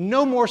healed,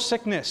 no more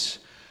sickness.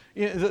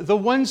 The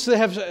ones that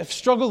have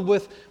struggled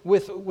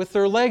with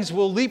their legs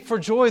will leap for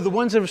joy. The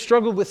ones that have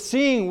struggled with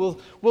seeing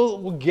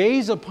will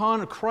gaze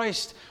upon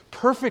Christ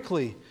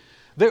perfectly.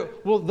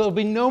 There'll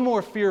be no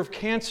more fear of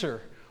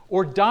cancer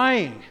or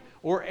dying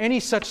or any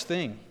such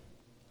thing.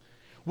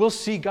 We'll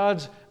see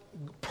God's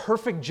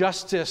perfect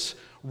justice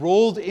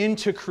rolled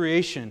into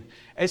creation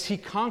as He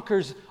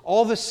conquers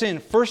all the sin,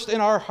 first in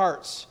our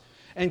hearts,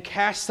 and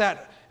casts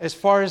that as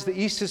far as the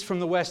east is from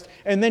the west,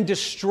 and then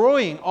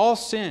destroying all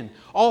sin,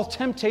 all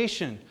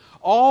temptation,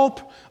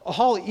 all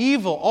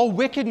evil, all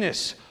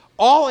wickedness,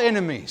 all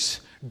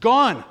enemies,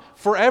 gone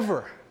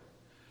forever,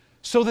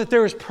 so that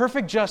there is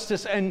perfect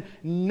justice and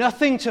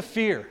nothing to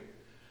fear,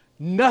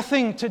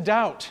 nothing to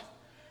doubt,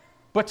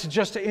 but to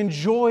just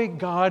enjoy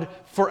God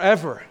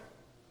forever.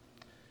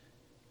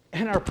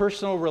 And our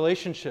personal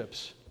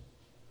relationships.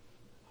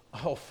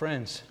 Oh,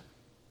 friends,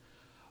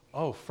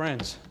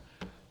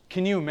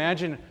 can you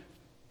imagine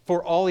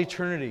for all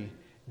eternity,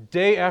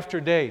 day after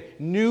day,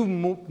 new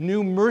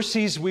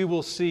mercies we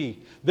will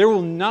see. There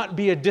will not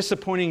be a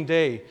disappointing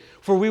day,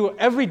 for we will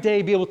every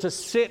day be able to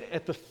sit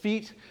at the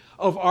feet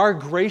of our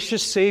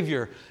gracious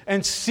Savior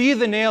and see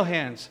the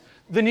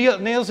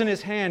nails in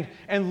His hand,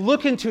 and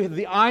look into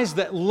the eyes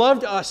that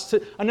loved us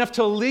enough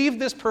to leave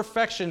this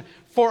perfection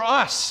for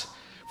us,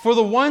 for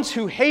the ones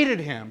who hated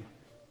Him,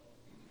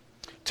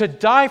 to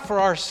die for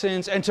our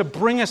sins and to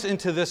bring us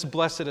into this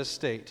blessed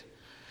estate,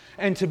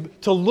 and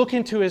to look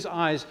into His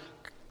eyes,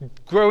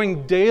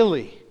 growing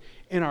daily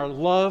in our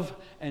love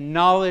and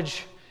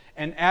knowledge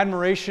and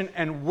admiration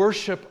and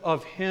worship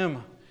of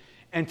Him,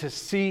 and to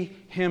see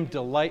Him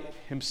delight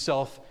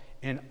Himself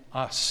in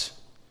us.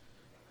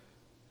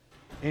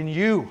 In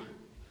you,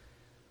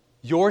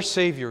 your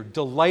Savior,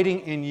 delighting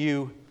in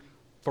you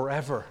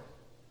forever.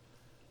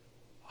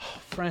 Oh,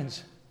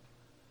 friends,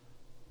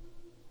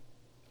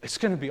 it's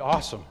going to be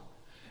awesome.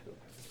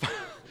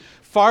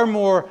 Far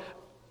more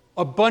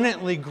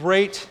abundantly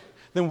great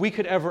than we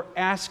could ever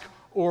ask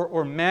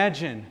or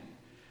imagine.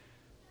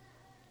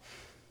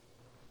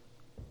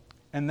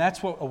 And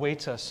that's what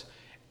awaits us.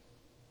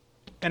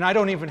 And I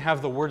don't even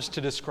have the words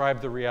to describe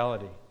the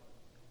reality.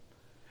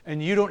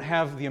 And you don't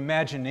have the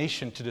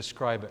imagination to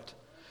describe it.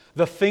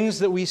 The things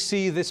that we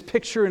see, this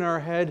picture in our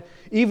head,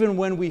 even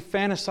when we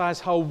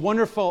fantasize how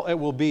wonderful it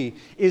will be,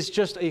 is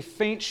just a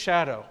faint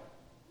shadow,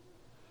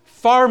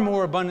 far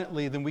more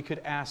abundantly than we could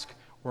ask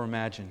or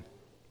imagine.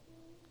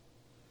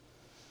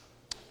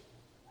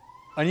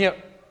 And yet,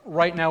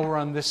 right now we're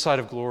on this side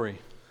of glory,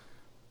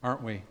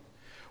 aren't we?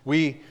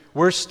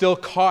 We're still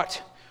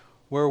caught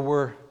where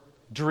we're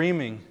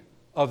dreaming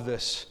of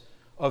this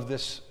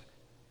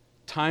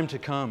time to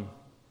come.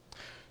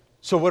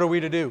 So what are we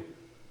to do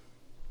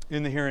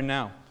in the here and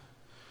now?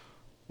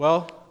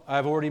 Well,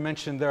 I've already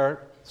mentioned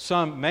there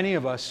are many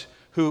of us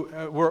who,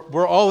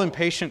 we're all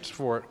impatient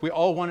for it. We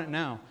all want it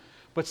now.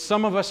 But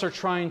some of us are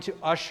trying to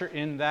usher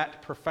in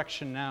that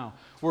perfection now.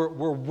 We're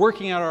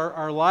working out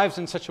our lives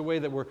in such a way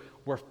that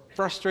we're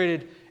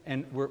frustrated,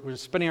 and we're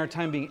spending our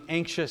time being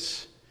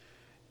anxious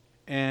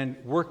and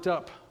worked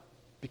up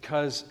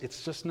because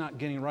it's just not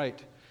getting right.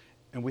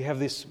 And we have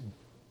this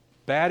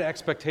bad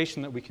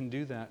expectation that we can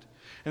do that.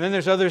 And then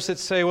there's others that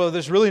say, well,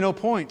 there's really no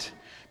point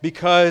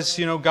because,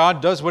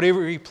 God does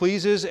whatever He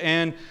pleases,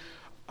 and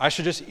I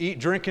should just eat,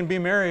 drink, and be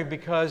merry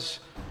because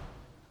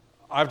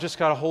I've just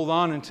got to hold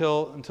on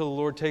until the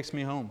Lord takes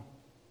me home.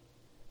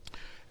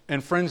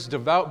 And friends,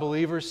 devout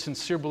believers,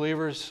 sincere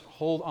believers,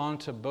 hold on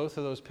to both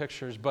of those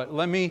pictures. But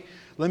let me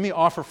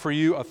offer for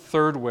you a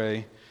third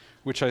way,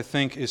 which I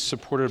think is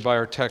supported by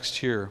our text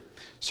here,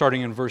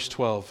 starting in verse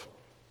 12.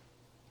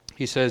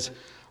 He says,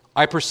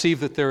 I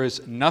perceive that there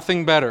is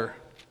nothing better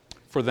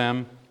for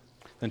them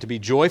than to be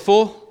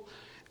joyful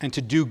and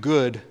to do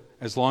good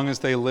as long as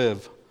they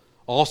live.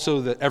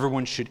 Also that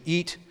everyone should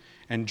eat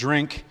and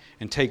drink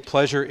and take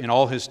pleasure in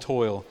all his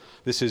toil.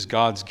 This is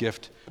God's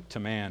gift to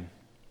man.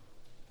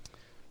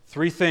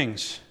 3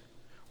 things.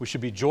 We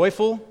should be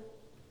joyful,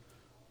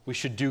 we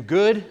should do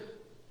good,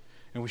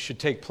 and we should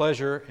take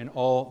pleasure in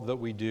all that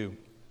we do.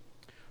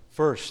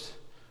 First,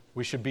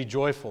 we should be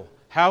joyful.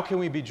 How can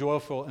we be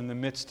joyful in the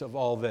midst of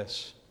all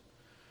this?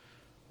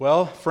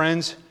 Well,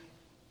 friends,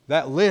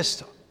 that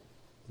list,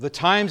 the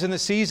times and the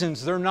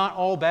seasons, they're not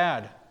all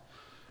bad.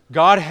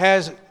 God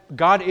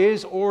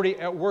is already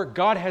at work.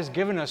 God has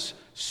given us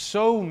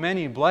so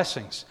many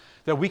blessings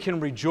that we can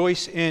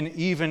rejoice in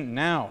even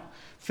now.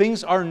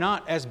 Things are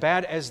not as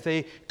bad as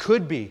they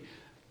could be.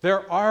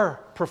 There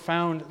are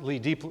profoundly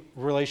deep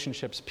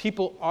relationships.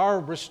 People are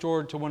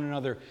restored to one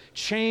another.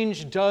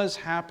 Change does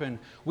happen.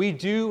 We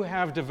do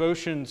have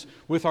devotions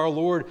with our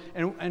Lord,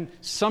 and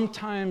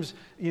sometimes,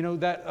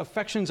 that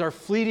affections are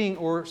fleeting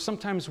or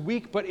sometimes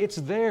weak, but it's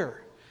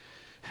there.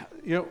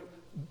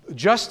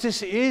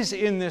 Justice is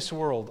in this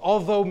world,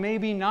 although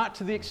maybe not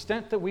to the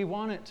extent that we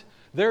want it.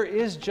 There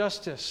is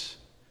justice.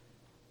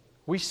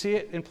 We see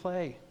it in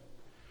play.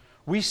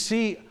 We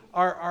see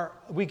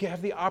we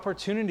have the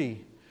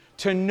opportunity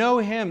to know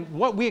Him.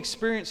 What we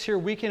experience here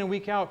week in and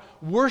week out,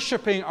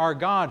 worshiping our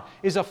God,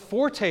 is a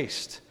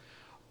foretaste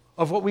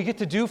of what we get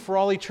to do for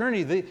all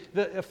eternity.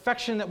 The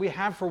affection that we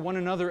have for one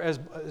another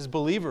as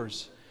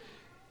believers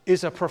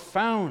is a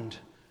profound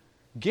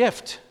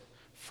gift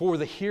for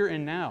the here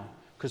and now,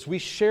 because we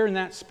share in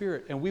that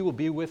spirit and we will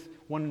be with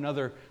one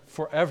another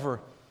forever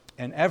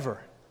and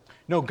ever.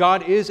 No,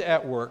 God is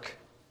at work,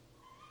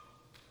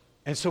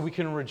 and so we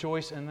can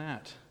rejoice in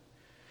that.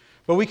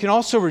 But we can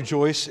also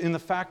rejoice in the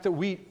fact that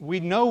we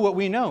know what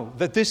we know,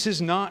 that this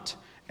is not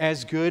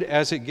as good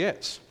as it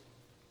gets.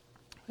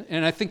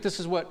 And I think this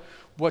is what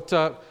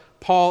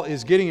Paul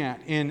is getting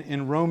at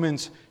in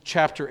Romans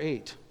chapter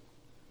 8,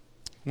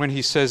 when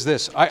he says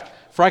this,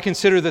 For I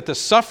consider that the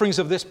sufferings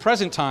of this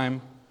present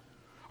time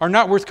are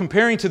not worth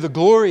comparing to the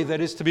glory that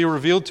is to be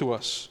revealed to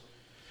us.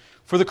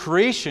 For the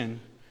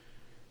creation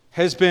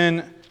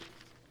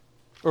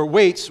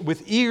waits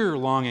with eager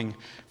longing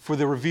for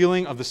the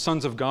revealing of the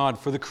sons of God.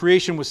 For the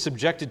creation was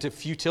subjected to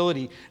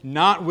futility,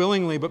 not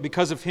willingly, but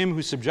because of Him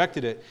who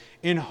subjected it,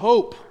 in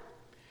hope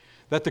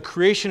that the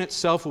creation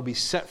itself will be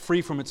set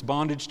free from its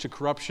bondage to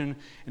corruption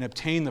and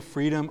obtain the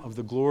freedom of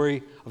the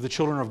glory of the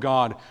children of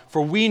God.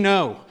 For we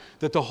know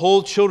that the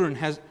whole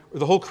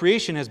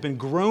creation has been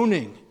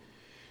groaning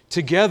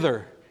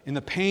together in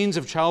the pains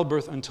of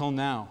childbirth until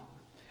now.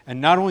 And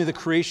not only the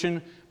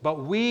creation,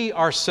 but we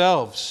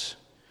ourselves,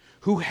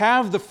 who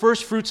have the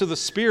first fruits of the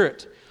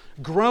Spirit,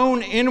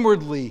 groan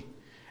inwardly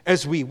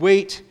as we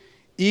wait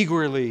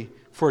eagerly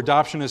for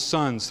adoption as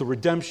sons, the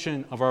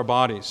redemption of our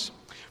bodies.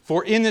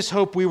 For in this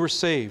hope we were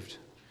saved.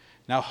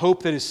 Now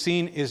hope that is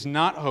seen is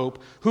not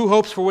hope. Who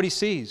hopes for what he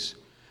sees?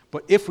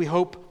 But if we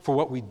hope for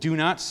what we do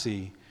not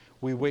see,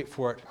 we wait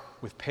for it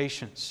with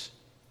patience.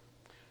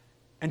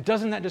 And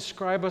doesn't that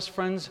describe us,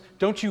 friends?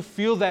 Don't you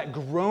feel that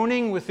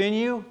groaning within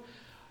you?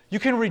 You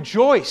can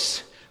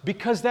rejoice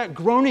because that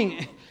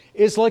groaning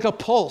is like a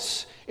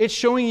pulse. It's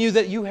showing you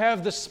that you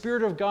have the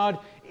Spirit of God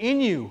in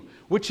you,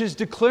 which is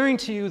declaring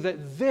to you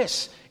that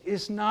this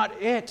is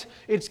not it.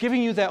 It's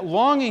giving you that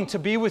longing to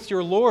be with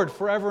your Lord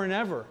forever and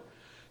ever,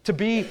 to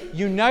be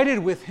united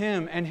with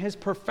Him and His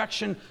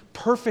perfection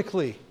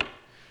perfectly.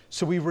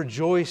 So we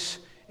rejoice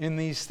in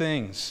these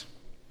things.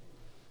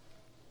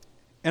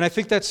 And I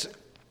think that's,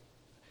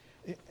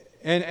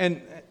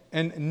 and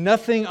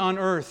nothing on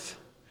earth,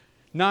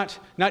 not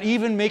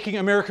even making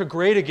America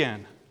great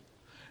again,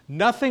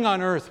 nothing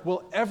on earth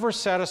will ever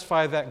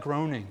satisfy that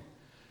groaning,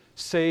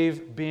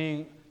 save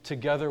being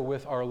together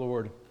with our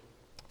Lord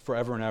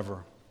forever and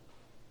ever.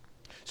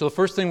 So the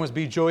first thing was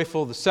be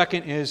joyful. The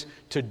second is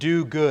to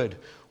do good.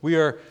 We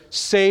are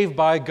saved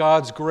by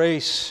God's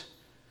grace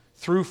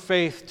through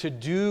faith to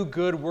do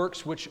good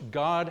works which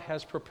God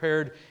has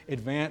prepared in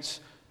advance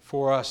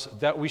for us,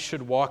 that we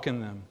should walk in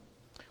them.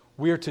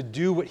 We are to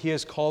do what He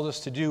has called us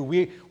to do.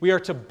 We are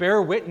to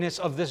bear witness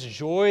of this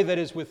joy that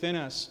is within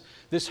us,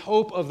 this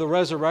hope of the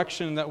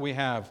resurrection that we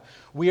have.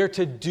 We are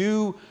to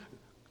do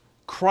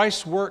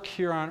Christ's work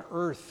here on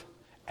earth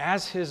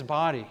as His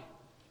body,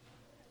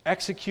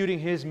 executing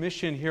His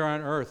mission here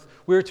on earth.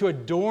 We are to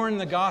adorn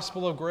the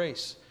gospel of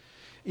grace,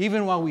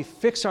 even while we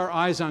fix our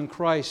eyes on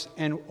Christ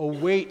and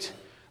await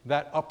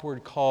that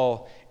upward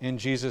call in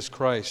Jesus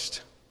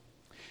Christ.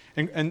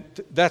 And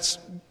that's,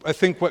 I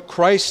think, what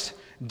Christ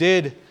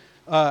did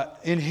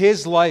in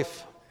His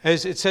life.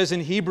 As it says in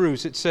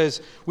Hebrews, it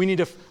says we need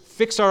to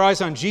fix our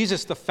eyes on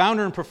Jesus, the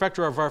founder and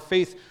perfecter of our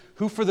faith,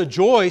 who for the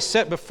joy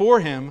set before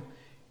Him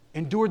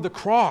endured the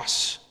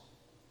cross,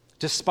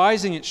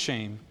 despising its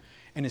shame,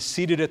 and is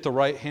seated at the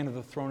right hand of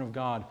the throne of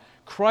God.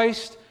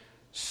 Christ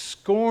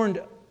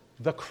scorned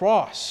the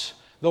cross,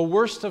 the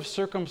worst of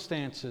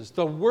circumstances,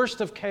 the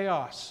worst of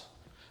chaos,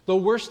 the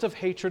worst of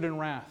hatred and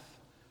wrath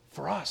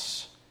for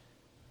us,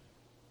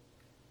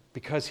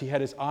 because He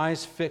had His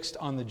eyes fixed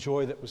on the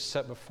joy that was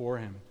set before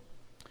Him.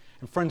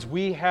 And friends,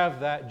 we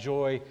have that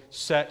joy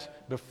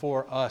set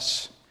before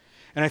us.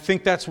 And I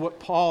think that's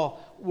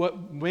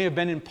what may have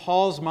been in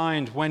Paul's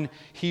mind when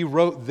he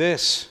wrote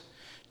this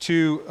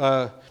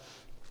to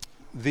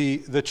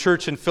the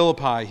church in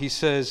Philippi. He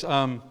says,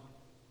 "For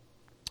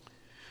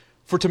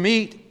to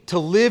me, to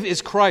live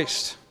is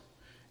Christ,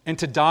 and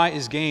to die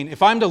is gain.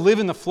 If I'm to live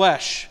in the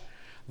flesh,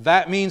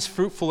 that means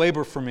fruitful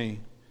labor for me.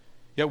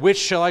 Yet which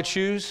shall I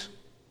choose?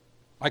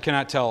 I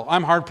cannot tell.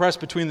 I'm hard-pressed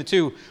between the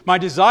two. My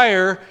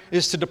desire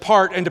is to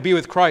depart and to be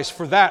with Christ,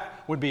 for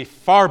that would be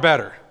far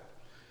better.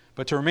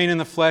 But to remain in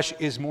the flesh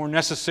is more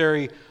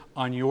necessary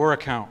on your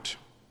account.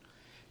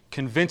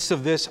 Convinced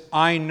of this,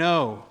 I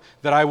know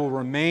that I will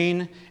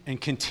remain and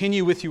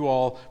continue with you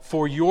all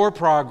for your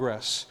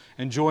progress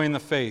and joy in the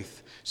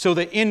faith, so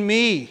that in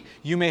me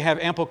you may have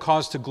ample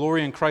cause to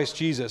glory in Christ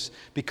Jesus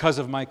because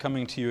of my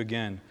coming to you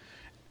again."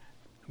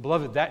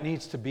 Beloved, that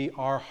needs to be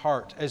our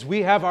heart. As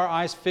we have our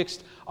eyes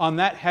fixed on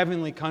that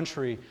heavenly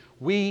country,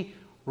 we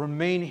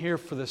remain here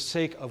for the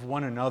sake of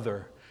one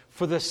another,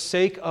 for the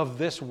sake of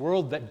this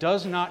world that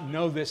does not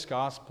know this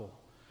gospel.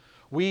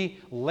 We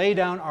lay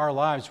down our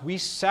lives. We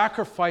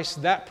sacrifice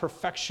that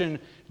perfection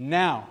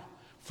now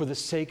for the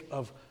sake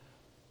of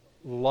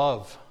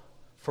love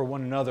for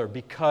one another,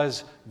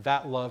 because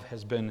that love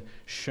has been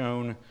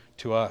shown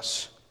to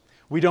us.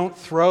 We don't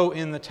throw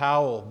in the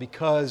towel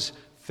because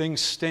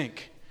things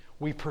stink.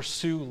 We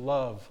pursue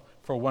love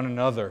for one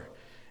another.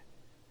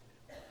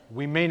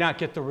 We may not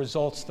get the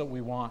results that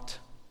we want,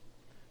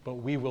 but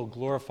we will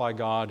glorify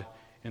God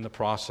in the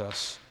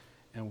process,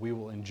 and we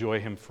will enjoy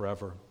Him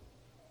forever.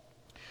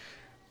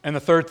 And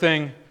the third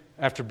thing,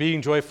 after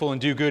being joyful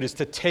and do good, is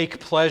to take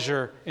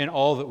pleasure in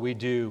all that we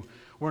do.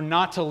 We're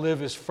not to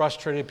live as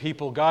frustrated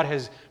people. God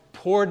has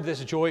poured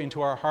this joy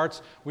into our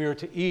hearts. We are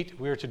to eat,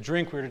 we are to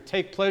drink, we are to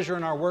take pleasure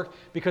in our work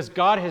because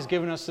God has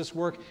given us this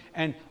work,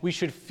 and we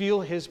should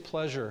feel His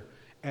pleasure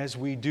as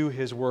we do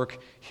His work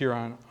here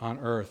on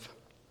earth.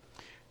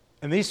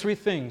 And these three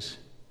things,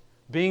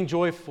 being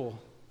joyful,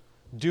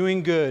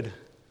 doing good,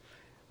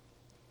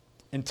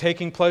 and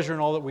taking pleasure in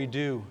all that we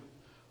do,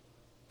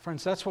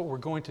 friends, that's what we're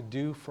going to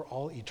do for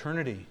all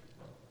eternity.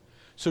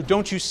 So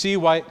don't you see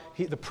why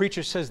the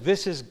preacher says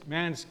this is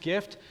man's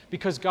gift?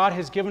 Because God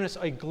has given us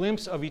a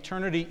glimpse of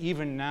eternity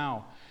even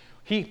now.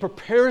 He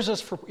prepares us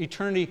for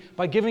eternity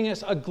by giving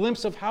us a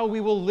glimpse of how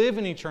we will live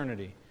in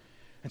eternity.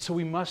 And so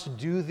we must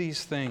do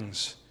these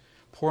things,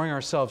 pouring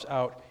ourselves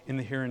out in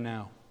the here and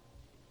now.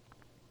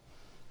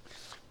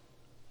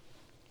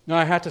 Now,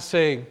 I have to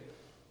say,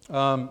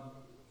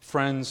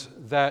 friends,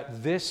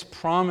 that this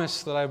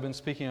promise that I've been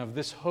speaking of,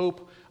 this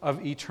hope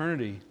of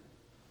eternity,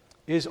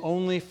 is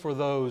only for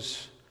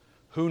those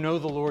who know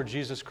the Lord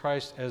Jesus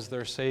Christ as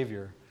their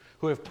Savior,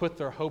 who have put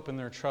their hope and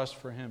their trust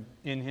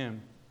in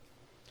Him.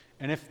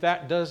 And if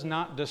that does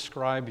not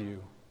describe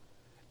you,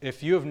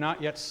 if you have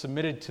not yet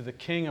submitted to the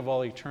King of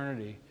all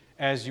eternity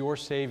as your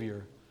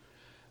Savior,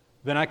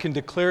 then I can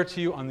declare to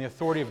you on the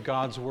authority of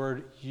God's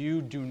Word,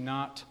 you do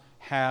not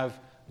have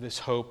this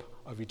hope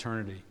of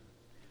eternity.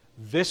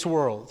 This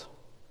world,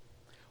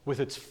 with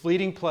its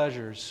fleeting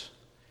pleasures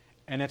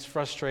and its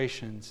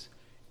frustrations,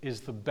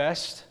 is the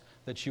best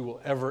that you will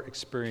ever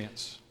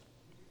experience.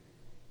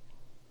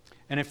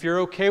 And if you're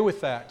okay with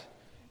that,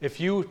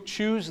 if you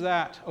choose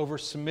that over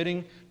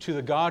submitting to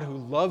the God who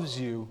loves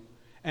you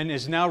and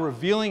is now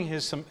revealing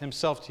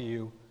Himself to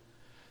you,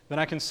 then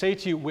I can say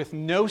to you with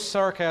no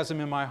sarcasm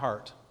in my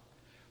heart,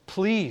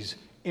 please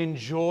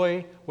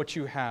enjoy what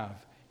you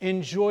have.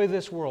 Enjoy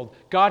this world.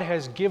 God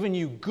has given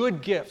you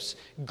good gifts,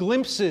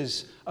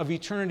 glimpses of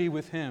eternity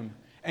with Him,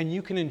 and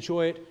you can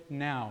enjoy it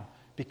now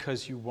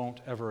because you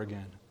won't ever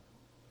again.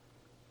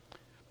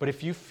 But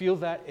if you feel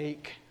that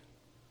ache,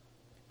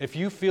 if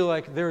you feel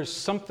like there is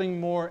something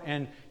more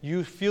and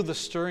you feel the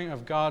stirring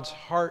of God's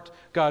heart,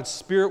 God's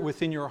Spirit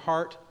within your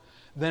heart,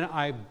 then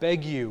I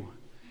beg you,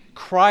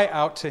 cry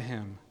out to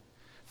Him.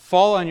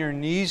 Fall on your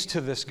knees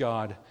to this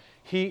God.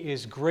 He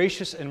is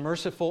gracious and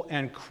merciful,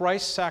 and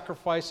Christ's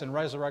sacrifice and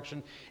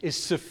resurrection is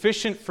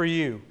sufficient for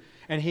you.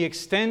 And He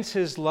extends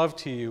His love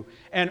to you.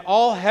 And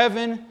all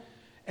heaven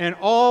and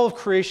all of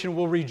creation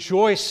will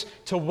rejoice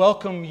to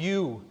welcome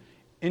you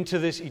into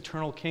this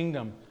eternal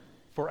kingdom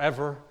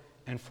forever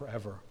and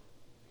forever.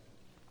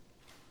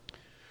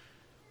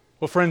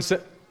 Well, friends,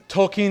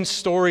 Tolkien's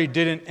story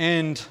didn't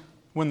end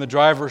when the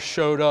driver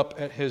showed up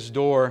at his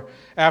door.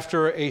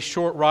 After a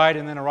short ride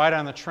and then a ride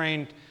on the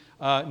train,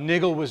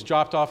 Nigel was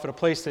dropped off at a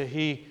place that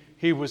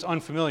he was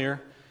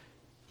unfamiliar.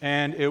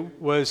 And it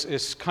was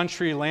this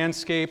country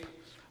landscape,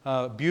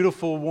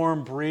 beautiful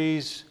warm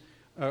breeze,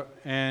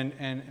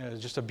 and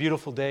just a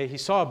beautiful day. He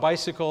saw a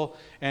bicycle,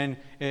 and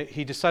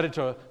he decided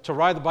to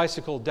ride the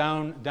bicycle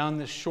down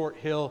this short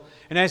hill.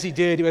 And as he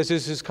did, as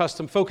is his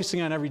custom,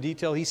 focusing on every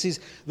detail, he sees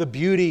the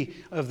beauty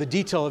of the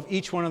detail of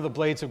each one of the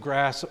blades of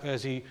grass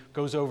as he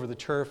goes over the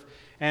turf.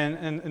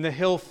 And the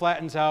hill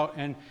flattens out,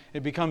 and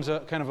it becomes a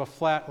kind of a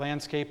flat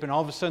landscape. And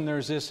all of a sudden,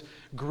 there's this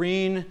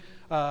green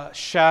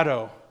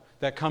shadow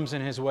that comes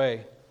in his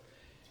way.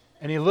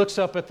 And he looks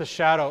up at the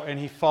shadow, and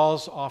he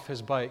falls off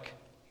his bike.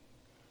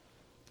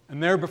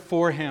 And there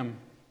before him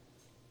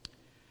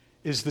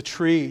is the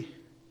tree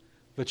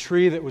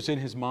that was in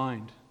his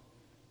mind.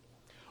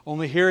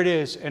 Only here it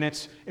is, and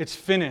it's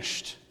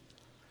finished,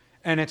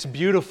 and it's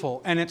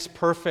beautiful, and it's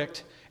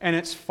perfect, and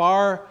it's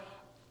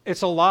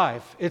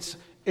alive.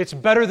 It's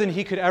better than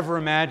he could ever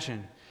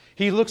imagine.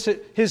 He looks at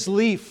his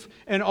leaf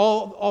and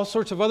all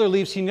sorts of other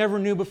leaves he never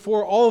knew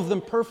before, all of them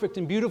perfect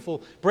and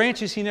beautiful,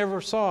 branches he never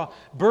saw,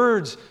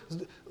 birds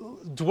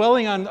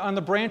dwelling on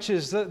the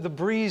branches, the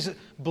breeze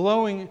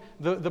blowing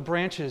the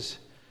branches.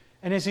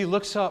 And as he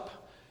looks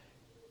up,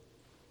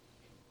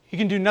 he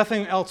can do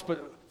nothing else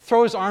but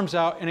throw his arms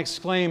out and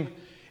exclaim,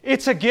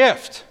 "It's a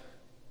gift!"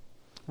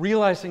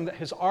 Realizing that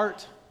his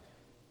art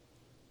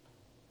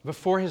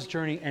before his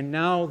journey and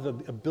now the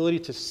ability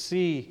to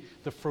see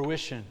the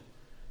fruition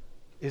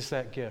is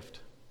that gift.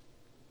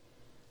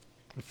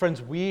 And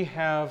friends, we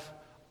have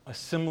a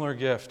similar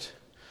gift.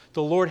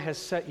 The Lord has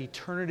set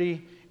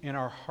eternity in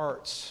our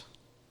hearts.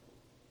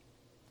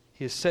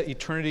 He has set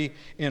eternity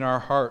in our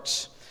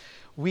hearts.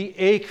 We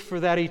ache for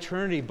that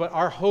eternity, but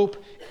our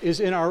hope is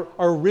in our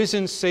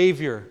risen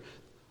Savior,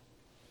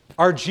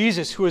 our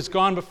Jesus who has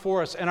gone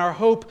before us, and our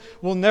hope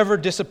will never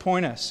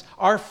disappoint us.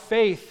 Our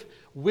faith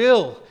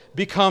will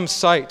become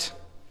sight.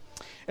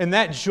 And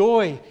that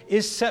joy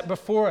is set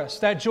before us,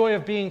 that joy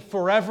of being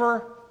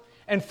forever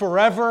and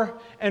forever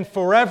and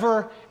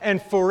forever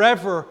and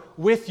forever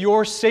with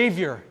your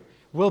Savior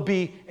will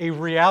be a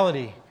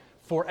reality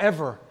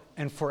forever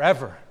and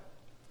forever.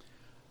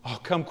 Oh,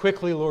 come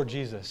quickly, Lord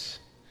Jesus.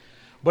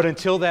 But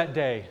until that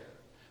day,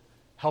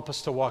 help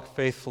us to walk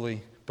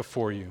faithfully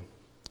before you.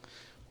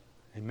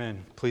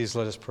 Amen. Please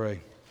let us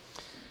pray.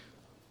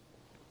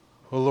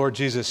 Oh, Lord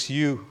Jesus,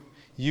 you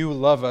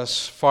love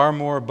us far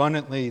more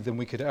abundantly than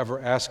we could ever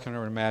ask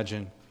or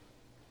imagine.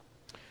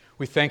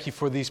 We thank you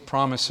for these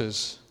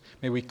promises.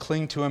 May we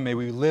cling to them. May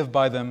we live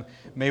by them.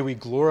 May we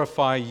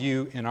glorify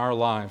you in our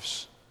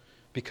lives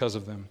because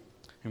of them.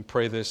 And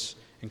pray this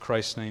in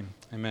Christ's name.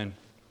 Amen.